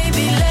 oh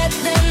baby, let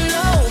them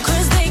know,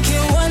 'cause they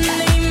can run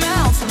their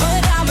mouth,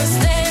 but I'ma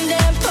stand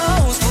and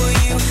pose for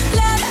you.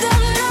 Let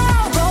them know,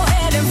 go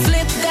ahead and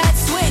flip that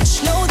switch.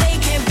 No, they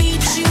can't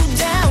beat you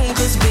down,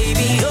 'cause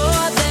baby,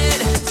 you're that.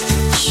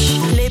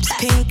 Lips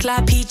pink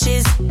like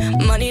peaches,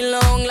 money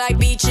long like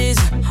beaches,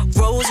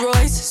 Rolls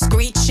Royce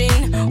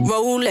screeching,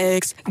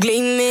 Rolex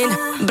gleaming,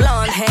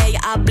 blonde hair, yeah,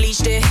 I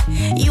bleached it.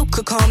 You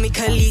could call me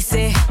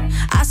Khaleesi.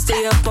 I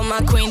stay up on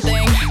my queen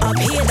thing. Up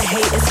here the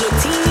haters look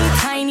teeny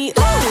tiny.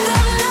 Ooh. Let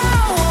them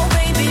know, oh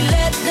baby,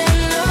 let them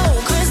know,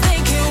 'cause they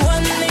can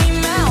run their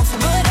mouth,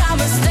 but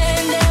I'ma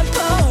stand and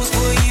pose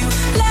for you.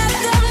 Let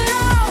them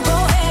know, go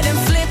ahead and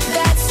flip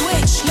that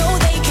switch. No,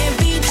 they can't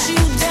beat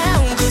you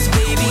down, 'cause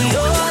baby,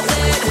 you're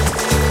that.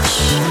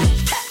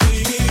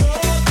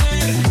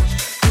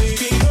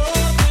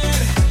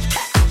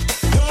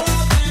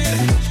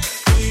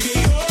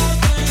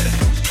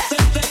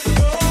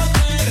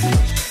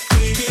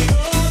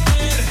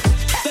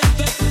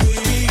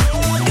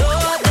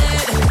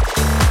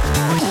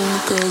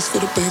 For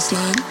the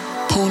baseline,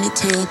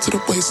 ponytail to the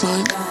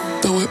waistline.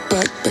 Throw it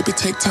back, baby,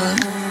 take time.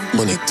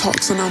 Money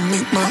talks and I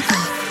make mine.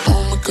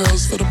 All my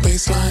girls for the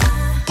baseline,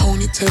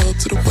 ponytail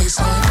to the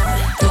waistline.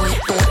 Throw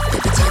it back,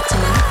 baby, take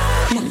time.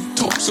 Money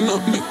talks and I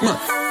make mine.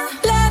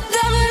 Let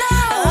them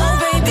know, oh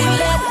baby,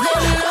 let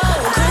them know,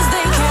 'cause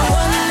they can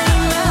run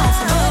their mouth,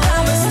 but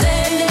I'ma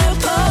stand and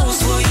pose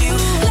for you.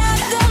 Let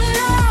them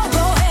know,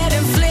 go ahead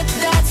and flip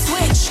that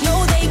switch. No,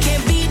 they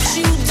can't beat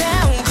you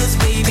down, 'cause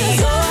baby,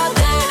 you're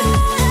that.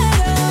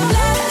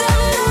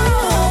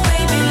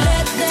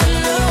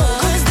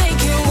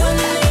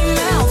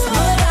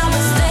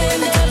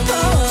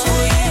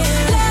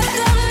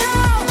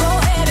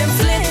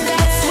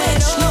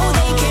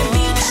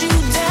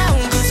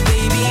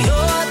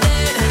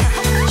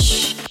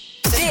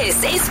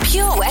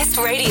 Pure West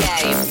Radio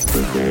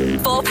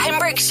for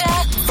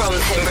Pembrokeshire, from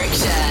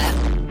Pembrokeshire.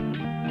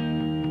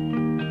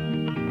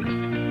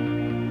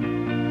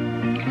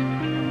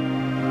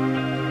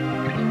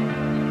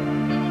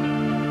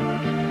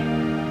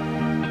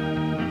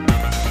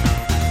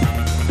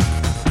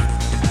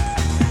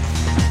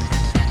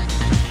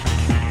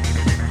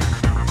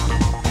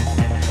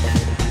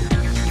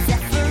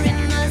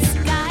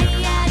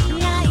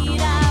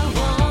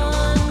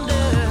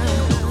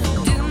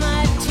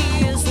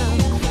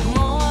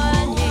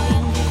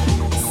 Morning,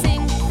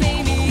 sink,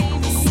 baby,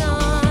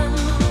 sun.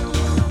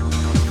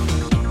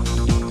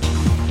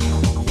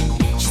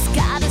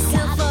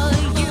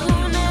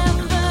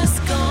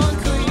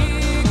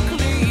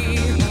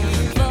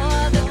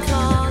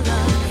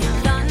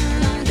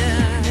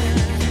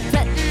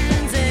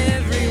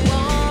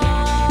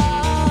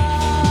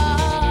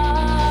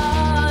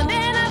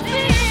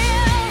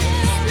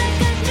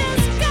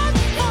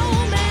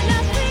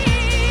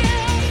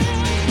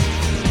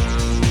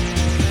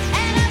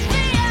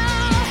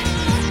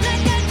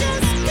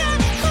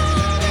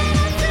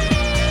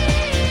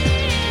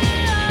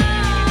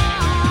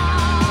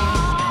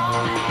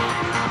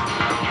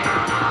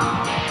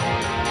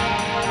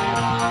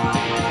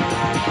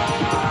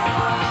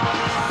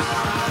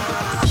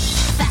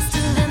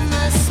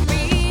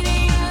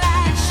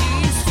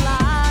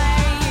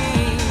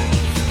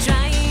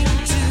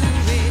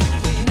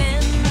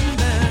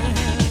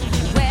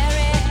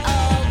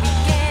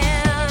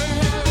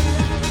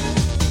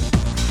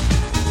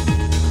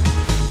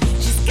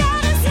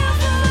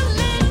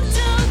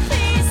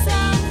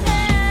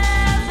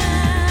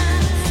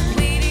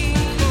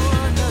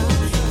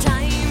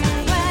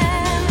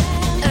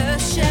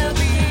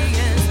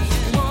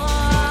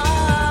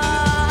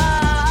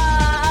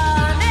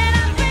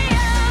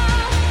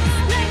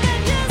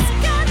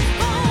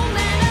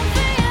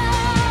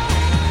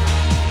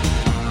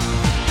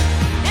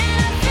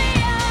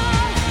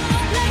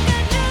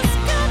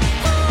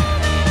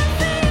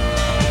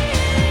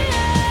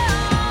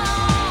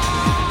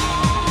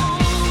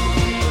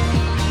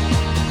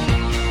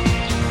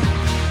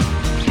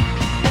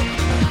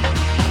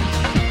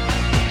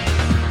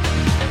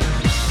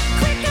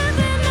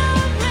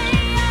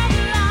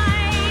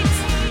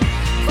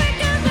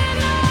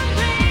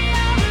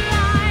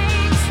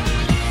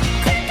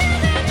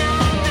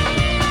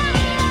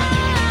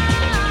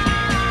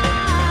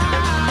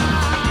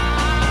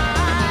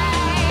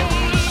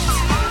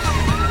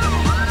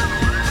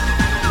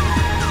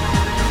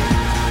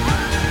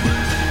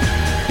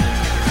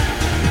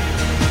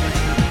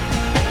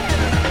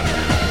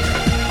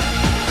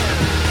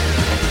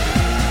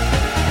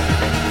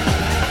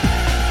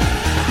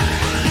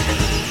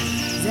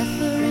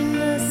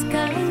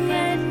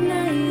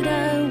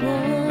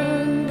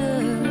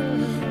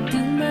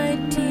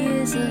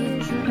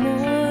 hours of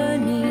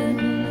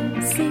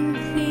morning sink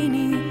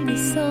beneath the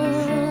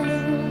sun.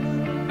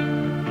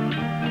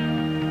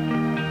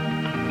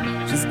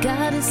 She's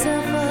got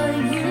herself a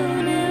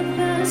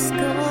universe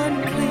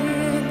gone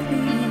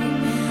quickly,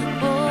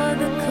 for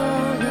the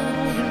call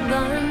of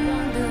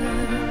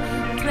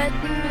thunder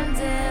threatens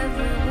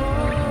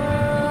everyone.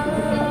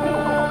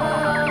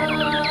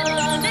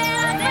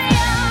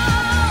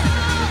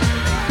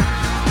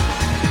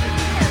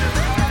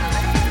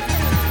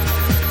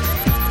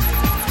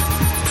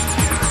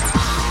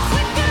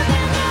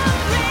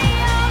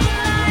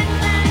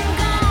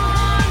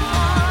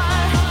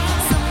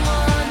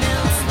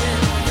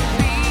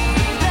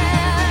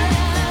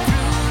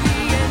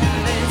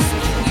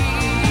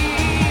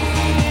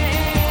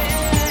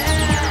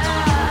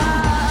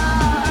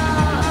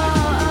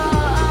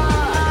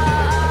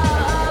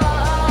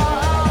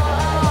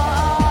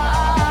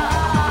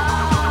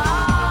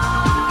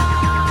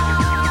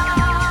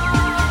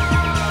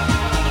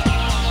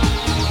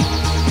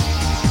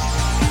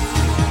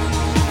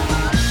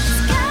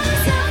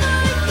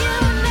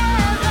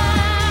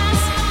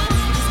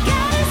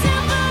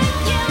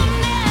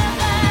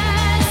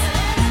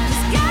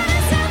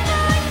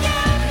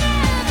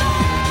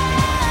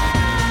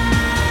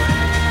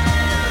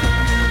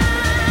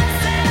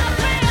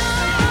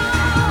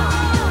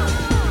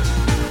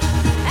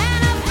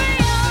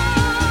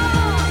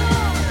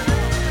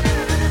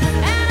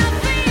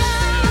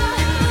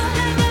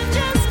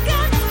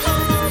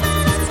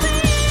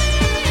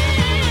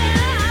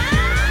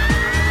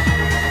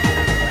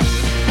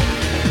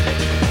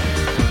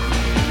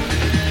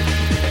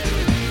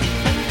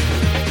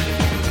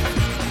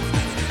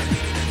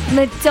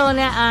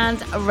 Madonna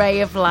and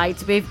Ray of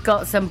Light. We've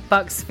got some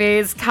Bucks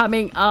Fizz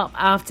coming up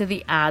after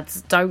the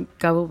ads. Don't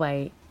go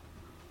away.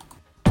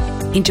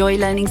 Enjoy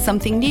learning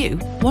something new?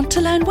 Want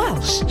to learn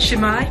Welsh?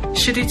 Shemai,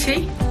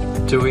 Shuduti.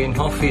 Dwi'n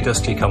hoffi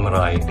dysgu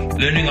Cymraeg.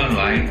 Learning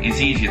online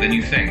is easier than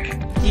you think.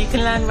 You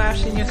can learn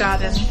Welsh in your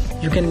garden.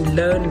 You can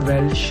learn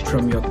Welsh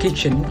from your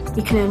kitchen.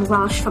 You can learn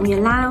Welsh from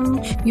your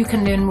lounge. You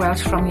can learn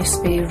Welsh from your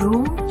spare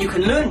room. You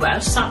can learn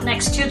Welsh sat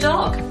next to your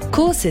dog.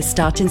 Courses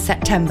start in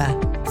September.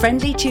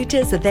 Friendly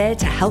tutors are there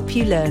to help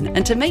you learn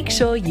and to make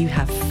sure you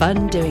have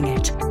fun doing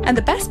it. And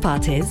the best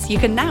part is, you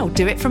can now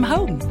do it from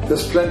home.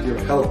 There's plenty of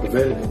help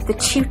available. The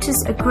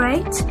tutors are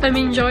great. I'm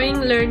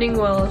enjoying learning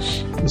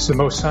Welsh. It's the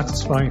most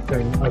satisfying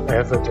thing I've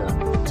ever done.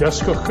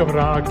 Dysgwch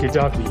Cymraeg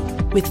gyda fi.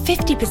 With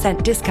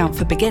 50% discount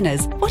for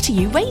beginners, what are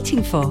you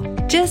waiting for?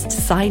 Just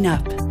sign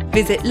up.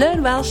 Visit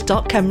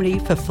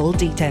learnwelsh.cymru for full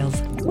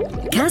details.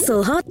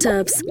 Castle Hot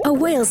Tubs are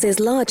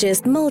Wales's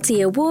largest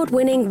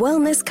multi-award-winning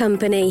wellness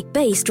company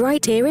based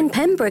right here in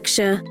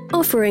Pembrokeshire,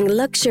 offering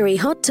luxury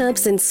hot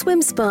tubs and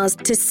swim spas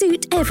to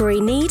suit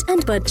every need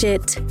and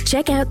budget.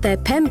 Check out their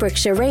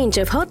Pembrokeshire range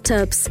of hot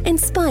tubs,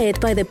 inspired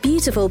by the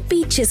beautiful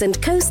beaches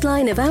and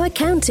coastline of our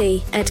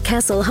county at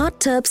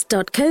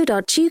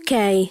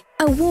castlehottubs.co.uk.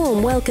 A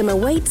warm welcome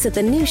awaits at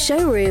the new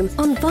showroom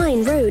on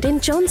Vine Road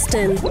in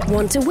Johnston.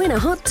 Want to win a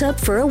hot tub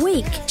for a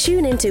week?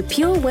 Tune into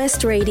Pure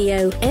West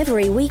Radio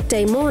every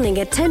weekday morning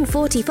at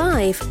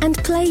 10:45 and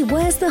play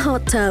Where's the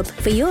Hot Tub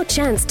for your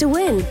chance to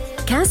win.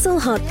 Castle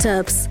Hot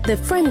Tubs, the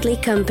friendly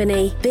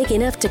company, big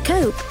enough to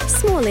cope,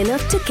 small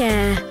enough to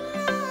care.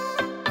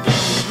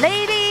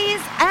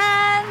 Ladies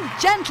and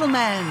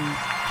gentlemen,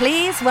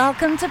 please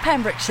welcome to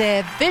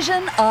Pembrokeshire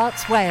Vision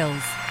Arts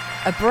Wales,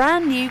 a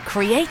brand new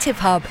creative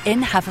hub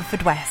in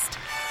Haverfordwest,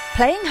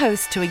 playing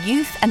host to a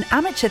youth and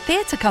amateur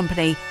theatre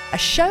company, a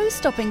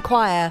show-stopping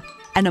choir,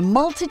 and a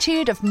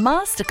multitude of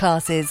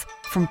masterclasses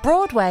from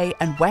Broadway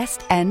and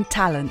West End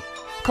talent,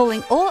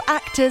 calling all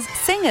actors,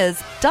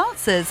 singers,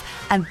 dancers,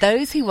 and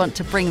those who want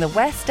to bring the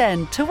West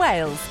End to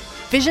Wales.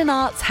 Vision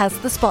Arts has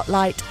the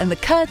spotlight and the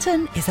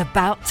curtain is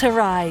about to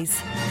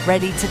rise.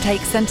 Ready to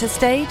take centre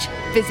stage?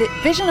 Visit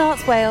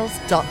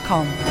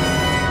visionartswales.com.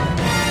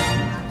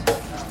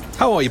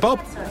 How are you, Bob?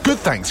 Good,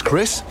 thanks,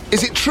 Chris.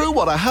 Is it true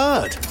what I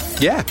heard?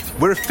 Yeah,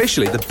 we're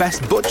officially the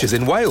best butchers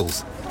in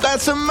Wales.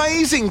 That's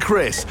amazing,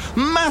 Chris.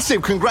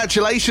 Massive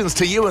congratulations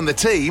to you and the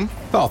team.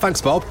 Oh,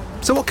 thanks, Bob.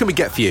 So what can we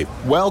get for you?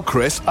 Well,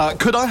 Chris,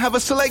 could I have a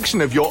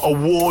selection of your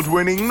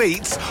award-winning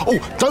meats? Oh,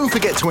 don't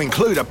forget to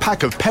include a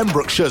pack of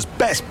Pembrokeshire's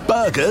best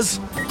burgers.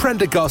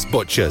 Prendergast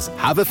Butchers,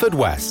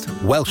 Haverfordwest,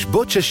 Welsh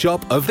Butcher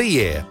Shop of the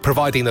Year,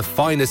 providing the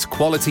finest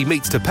quality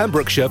meats to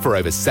Pembrokeshire for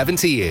over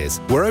 70 years.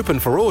 We're open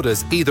for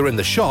orders either in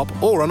the shop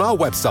or on our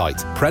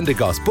website,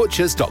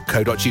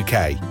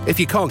 prendergastbutchers.co.uk. If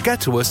you can't get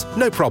to us,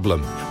 no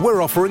problem.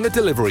 We're offering a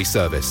delivery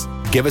service.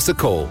 Give us a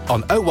call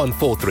on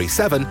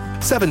 01437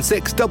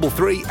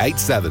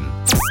 763387.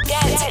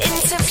 Get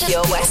into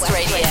Pure West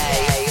Radio.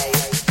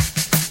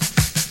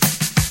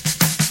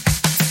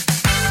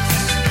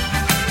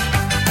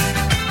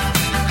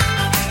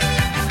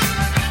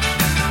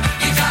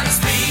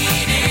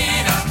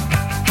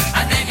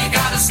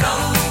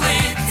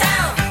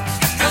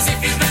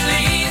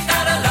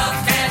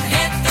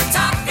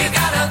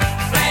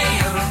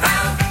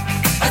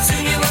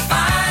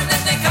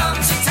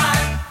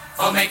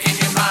 Making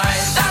your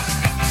mind up,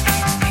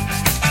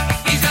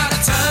 you gotta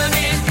turn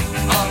it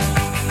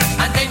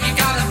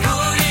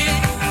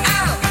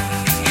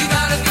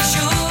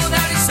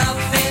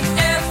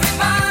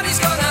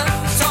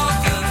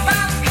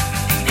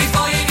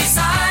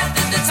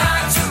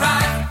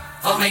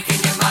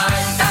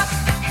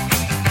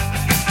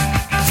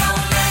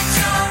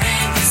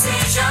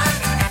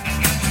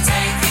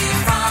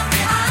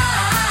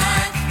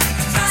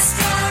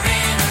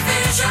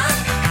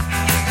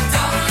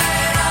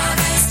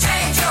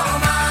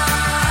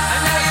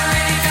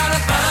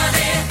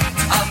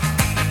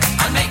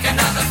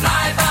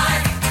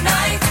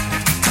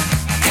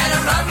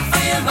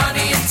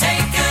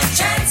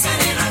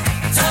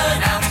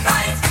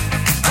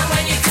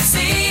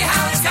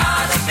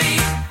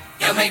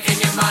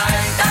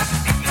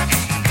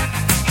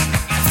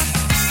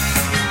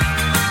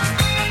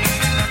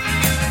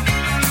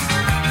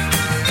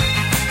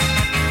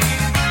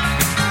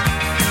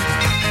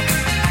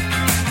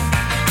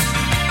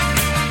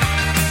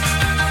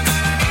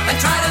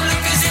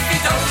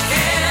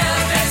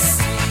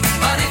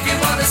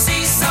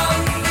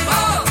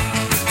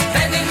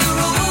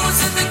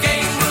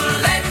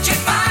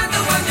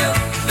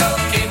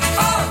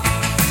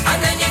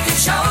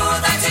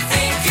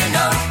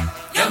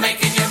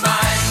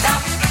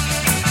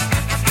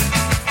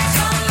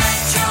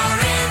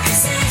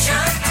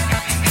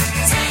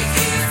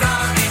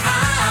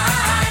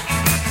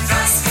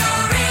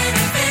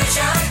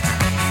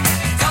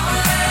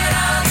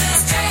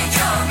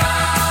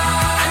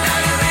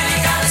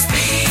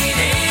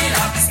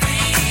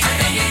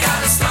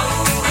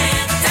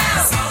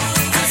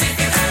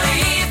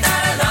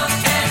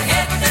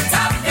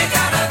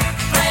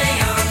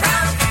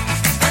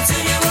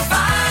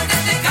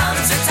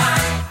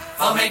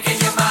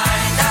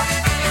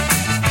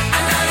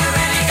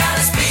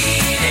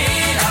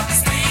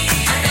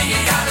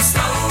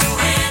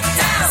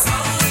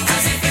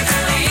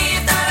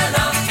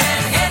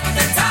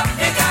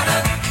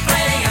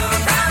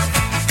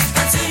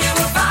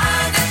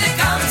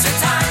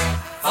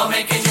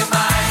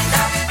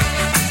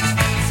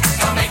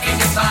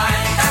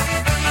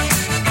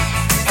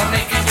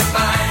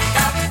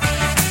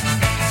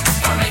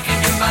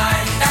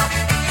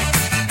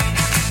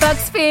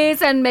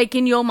is, and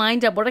Making Your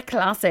Mind Up. What a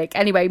classic.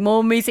 Anyway,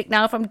 more music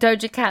now from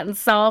Doja Cat and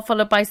Sara,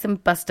 followed by some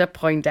Buster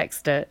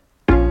Poindexter.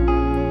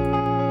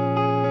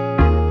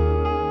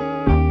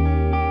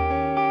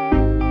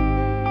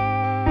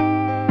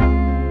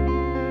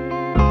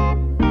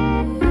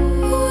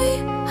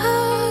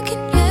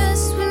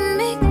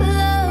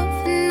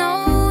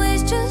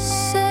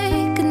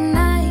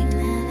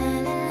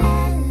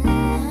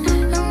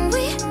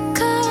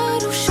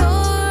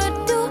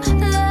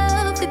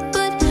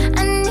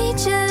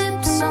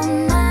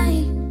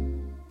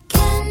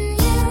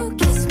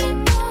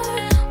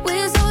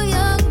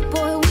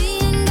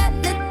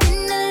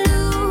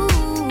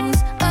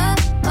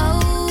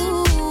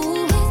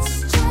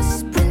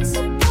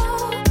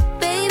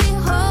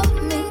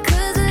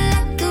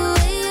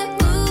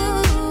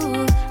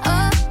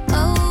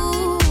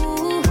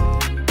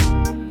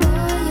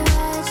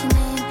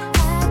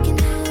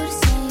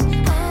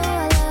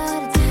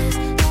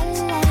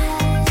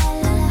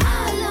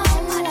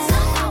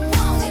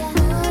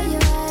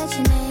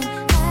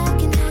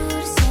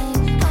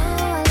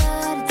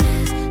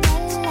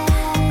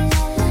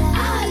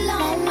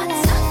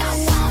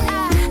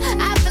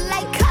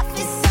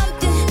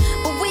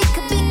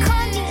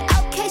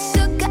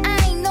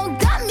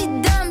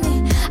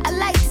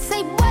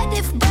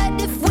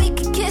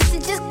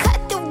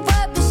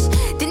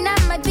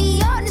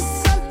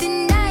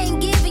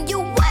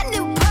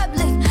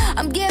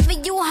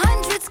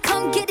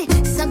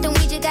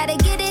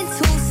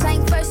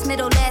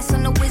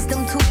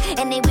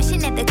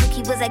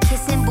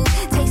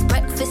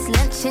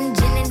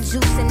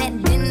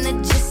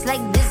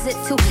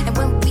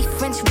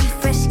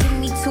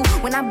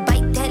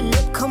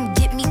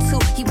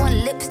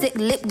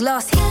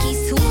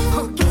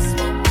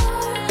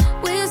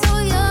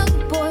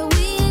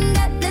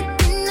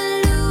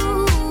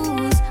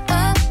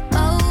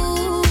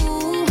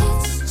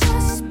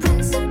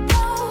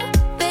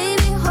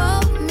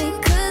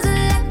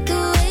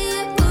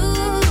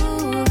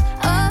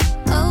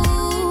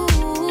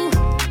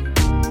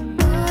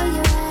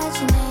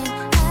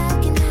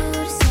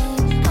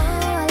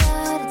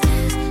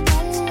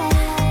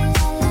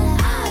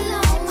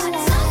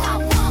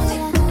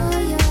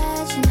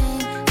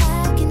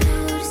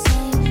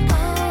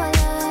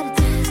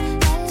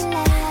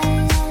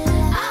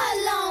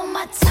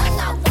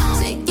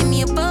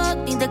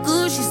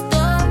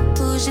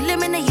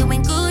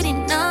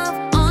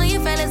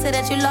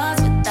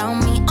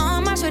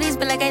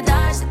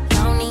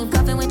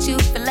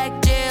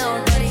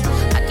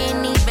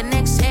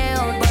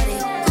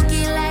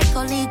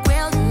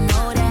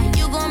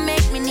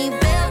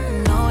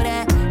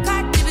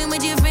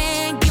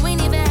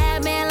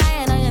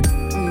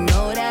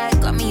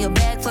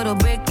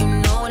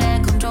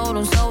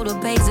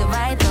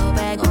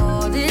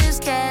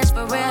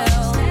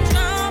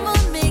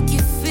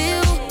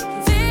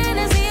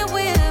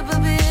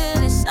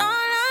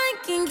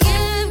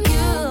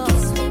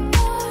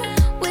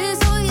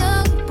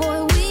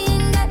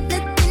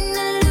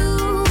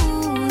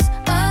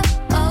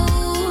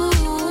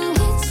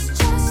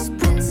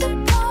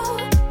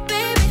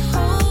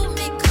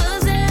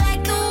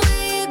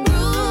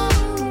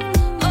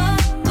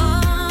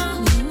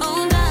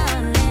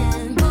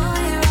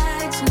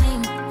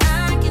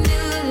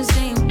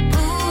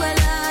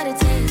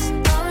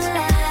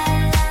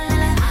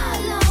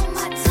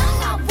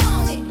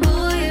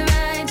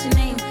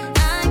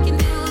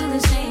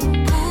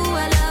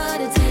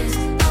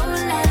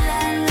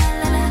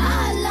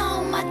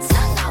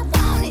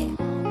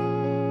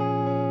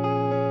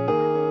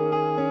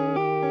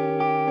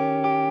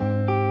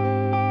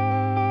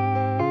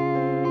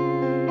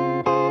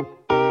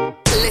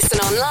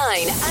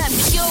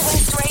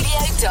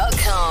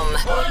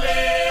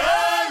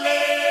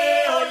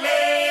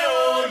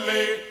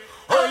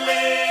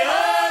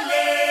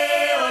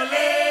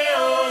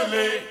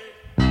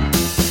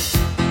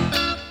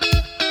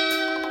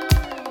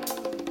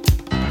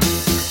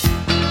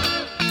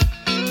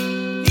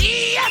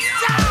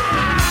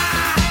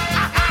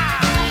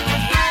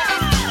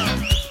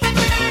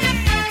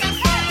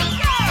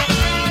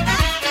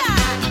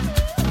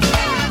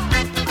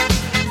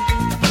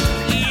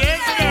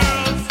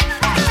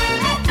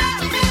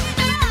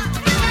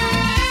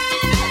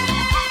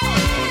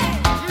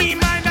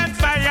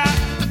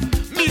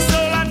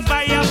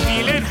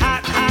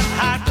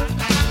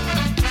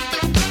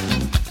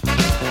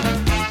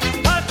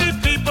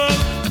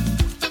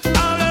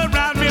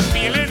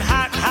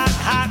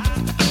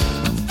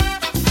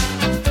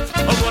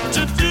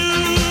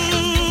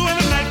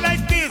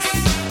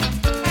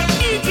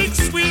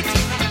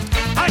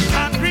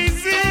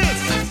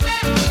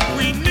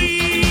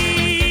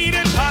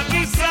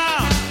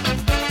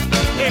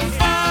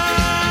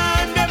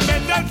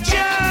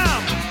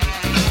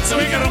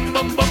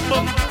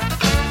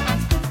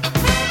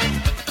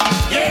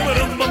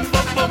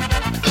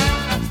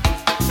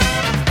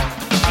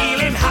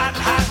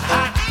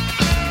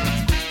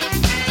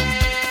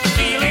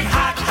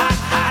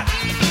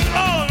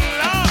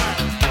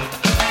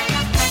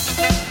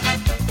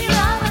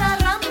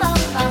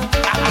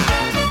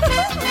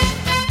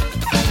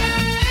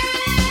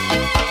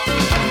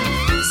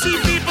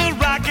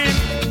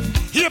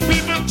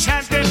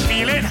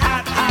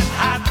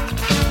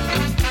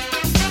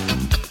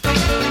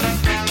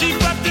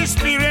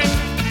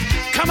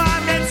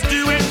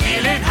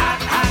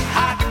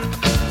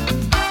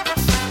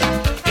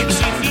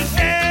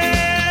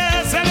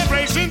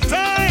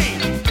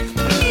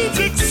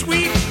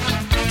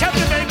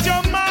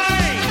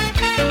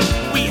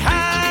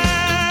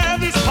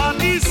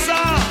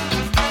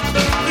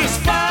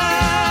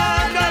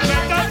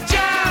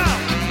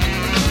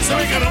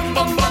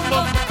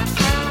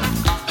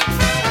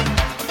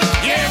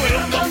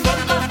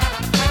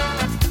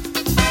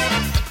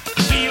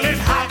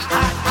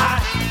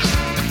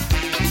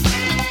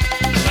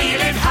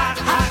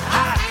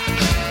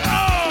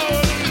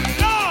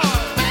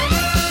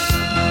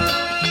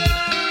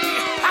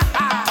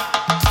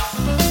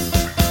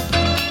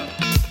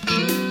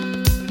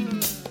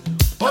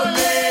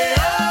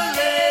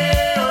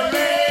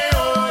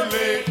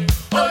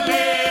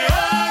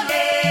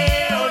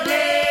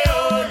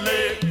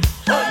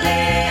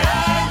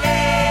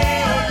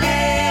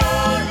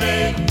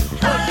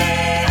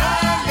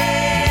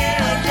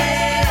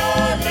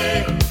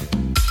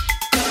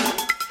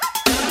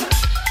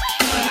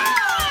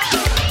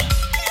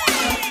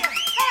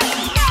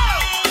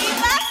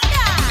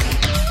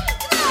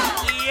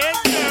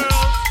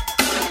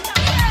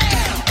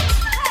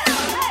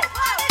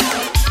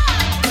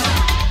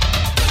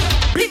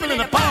 People in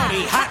the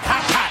party, hot,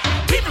 hot,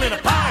 hot. People in the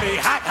party,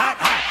 hot, hot,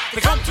 hot. They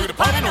come to the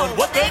party knowing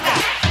what they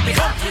got. They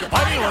come to the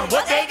party knowing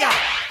what they got.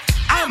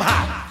 I'm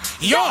hot,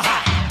 you're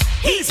hot,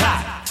 he's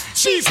hot,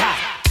 she's hot.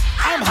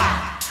 I'm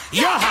hot,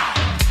 you're hot,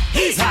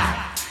 he's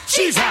hot,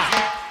 she's hot.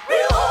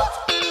 Real hot,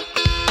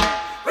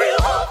 real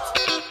hot,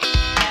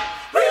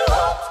 real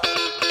hot,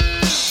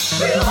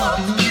 real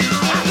hot.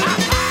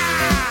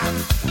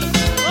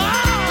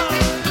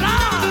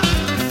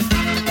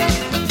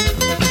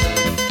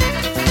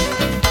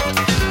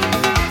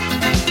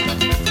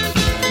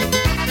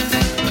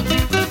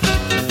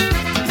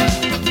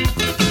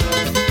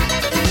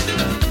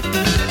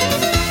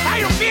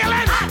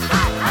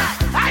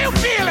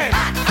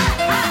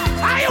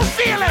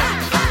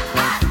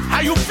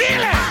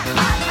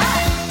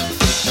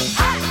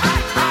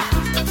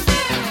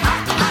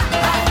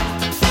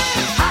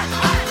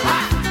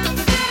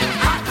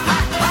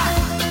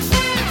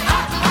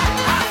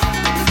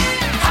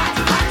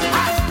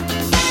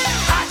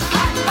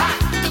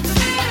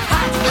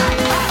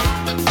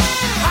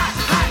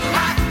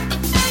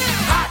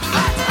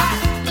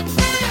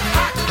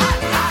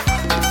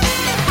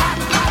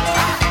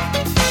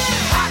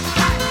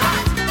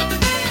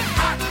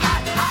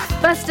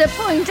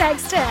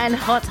 Poindexter and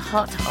hot,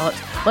 hot, hot.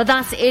 Well,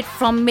 that's it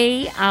from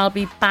me. I'll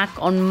be back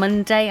on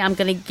Monday. I'm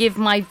going to give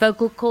my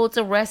vocal cords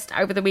a rest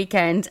over the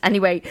weekend.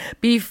 Anyway,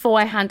 before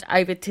I hand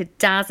over to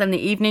Daz and the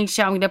evening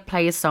show, I'm going to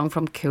play a song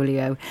from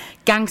Coolio,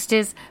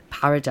 Gangsters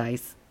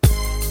Paradise.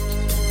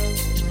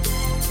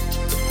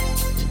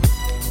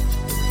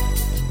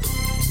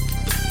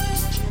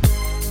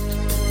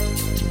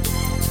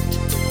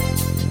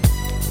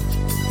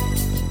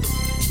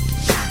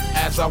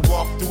 As I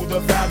walk through the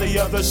valley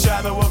of the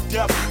shadow of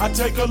death, I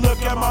take a look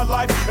at my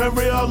life and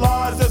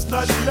realize there's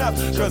nothing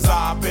left. Cause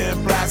I've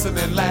been blasting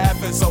and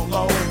laughing so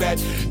long that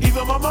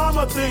even my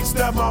mama thinks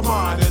that my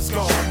mind is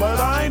gone. But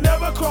I ain't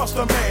never crossed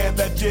a man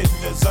that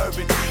didn't deserve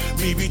it.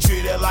 Me be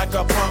treated like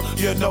a punk,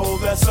 you know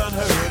that's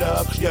unheard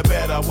of. You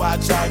better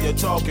watch how you're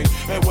talking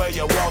and where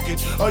you're walking,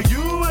 or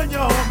you and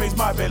your homies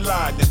might be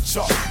lying in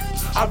chalk.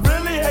 I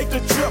really hate the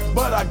trip,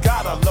 but I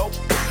gotta low.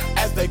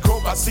 As they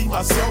croak, I see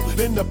myself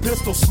in the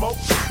pistol smoke.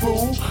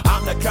 Fool,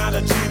 I'm the kind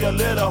of G the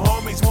little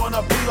homies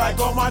wanna be like,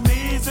 on my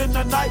knees in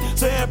the night,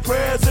 saying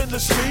prayers in the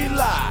street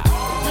light.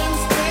 Been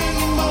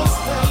spending most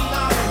of their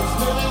lives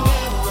living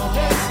in the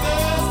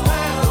gangster's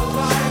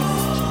paradise.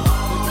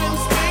 We've been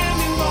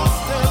spending most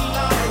of their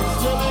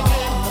lives living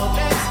in the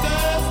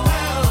gangster's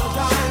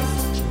paradise.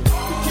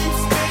 We keep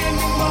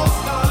spending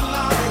most of our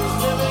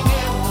lives living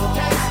in the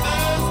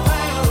gangster's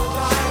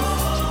paradise.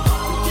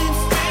 We keep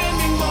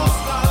spending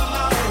most of our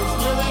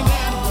lives living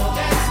in the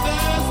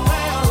gangster's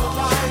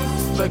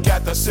paradise. Look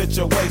at the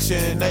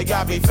situation they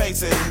got me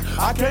facing.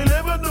 I can't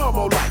live a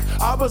normal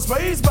life. I was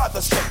raised by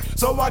the state,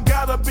 so I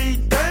gotta be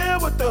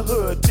down with the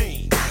hood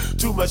team.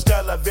 Too much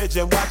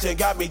television watching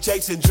got me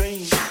chasing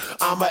dreams.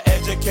 I'm an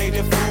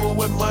educated fool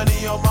with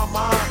money on my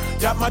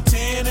mind. Got my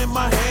 10 in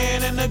my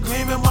hand and a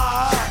gleam in my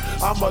eye.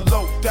 I'm a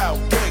loped out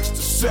gangster,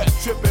 set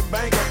tripping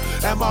banker,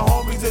 and my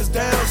homies is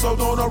down, so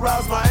don't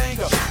arouse my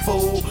anger.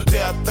 Fool,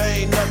 death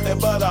ain't nothing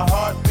but a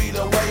heartbeat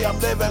away. I'm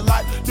living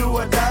life, do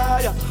or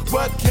die.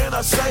 What can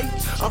I say?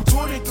 I'm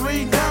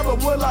 23 now, but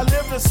will I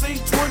live to see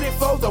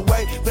 24? The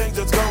way things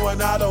is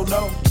going, I don't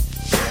know.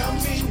 Tell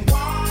me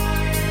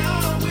why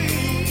are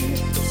we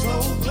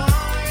so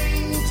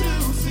blind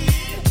to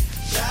see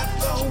that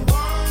the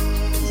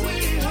ones we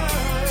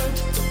hurt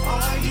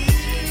are you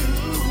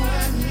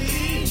and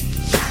me?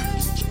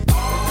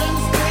 We've been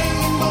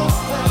spending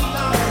most of our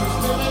lives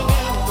living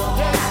in the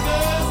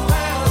gangster's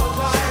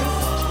paradise.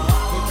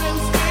 We've been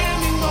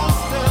spending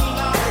most of our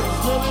lives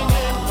living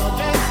in the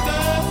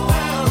gangster's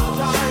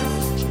paradise.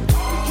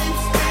 We keep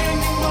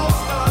spending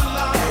most of our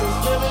lives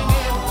living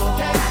in the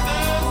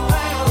gangster's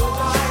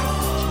paradise.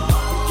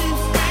 We keep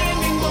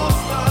spending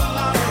most of our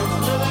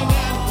lives living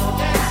in the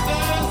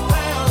gangster's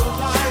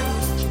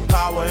paradise.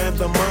 Power and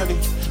the money,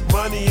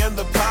 money and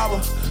the power.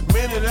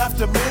 Minute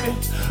after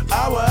minute,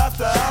 hour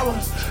after hour,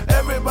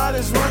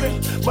 everybody's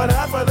running, but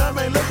half of them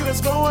ain't looking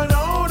what's going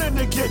on in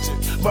the kitchen.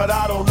 But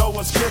I don't know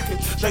what's cooking.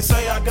 They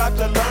say I got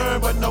to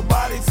learn, but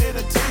nobody's here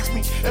to teach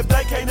me. If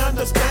they can't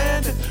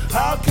understand it,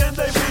 how can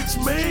they reach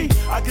me?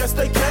 I guess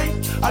they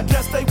can't, I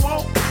guess they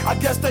won't, I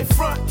guess they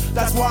front.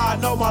 That's why I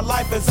know my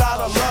life is out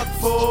of luck,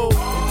 fool.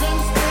 Been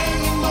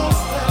spending most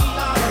of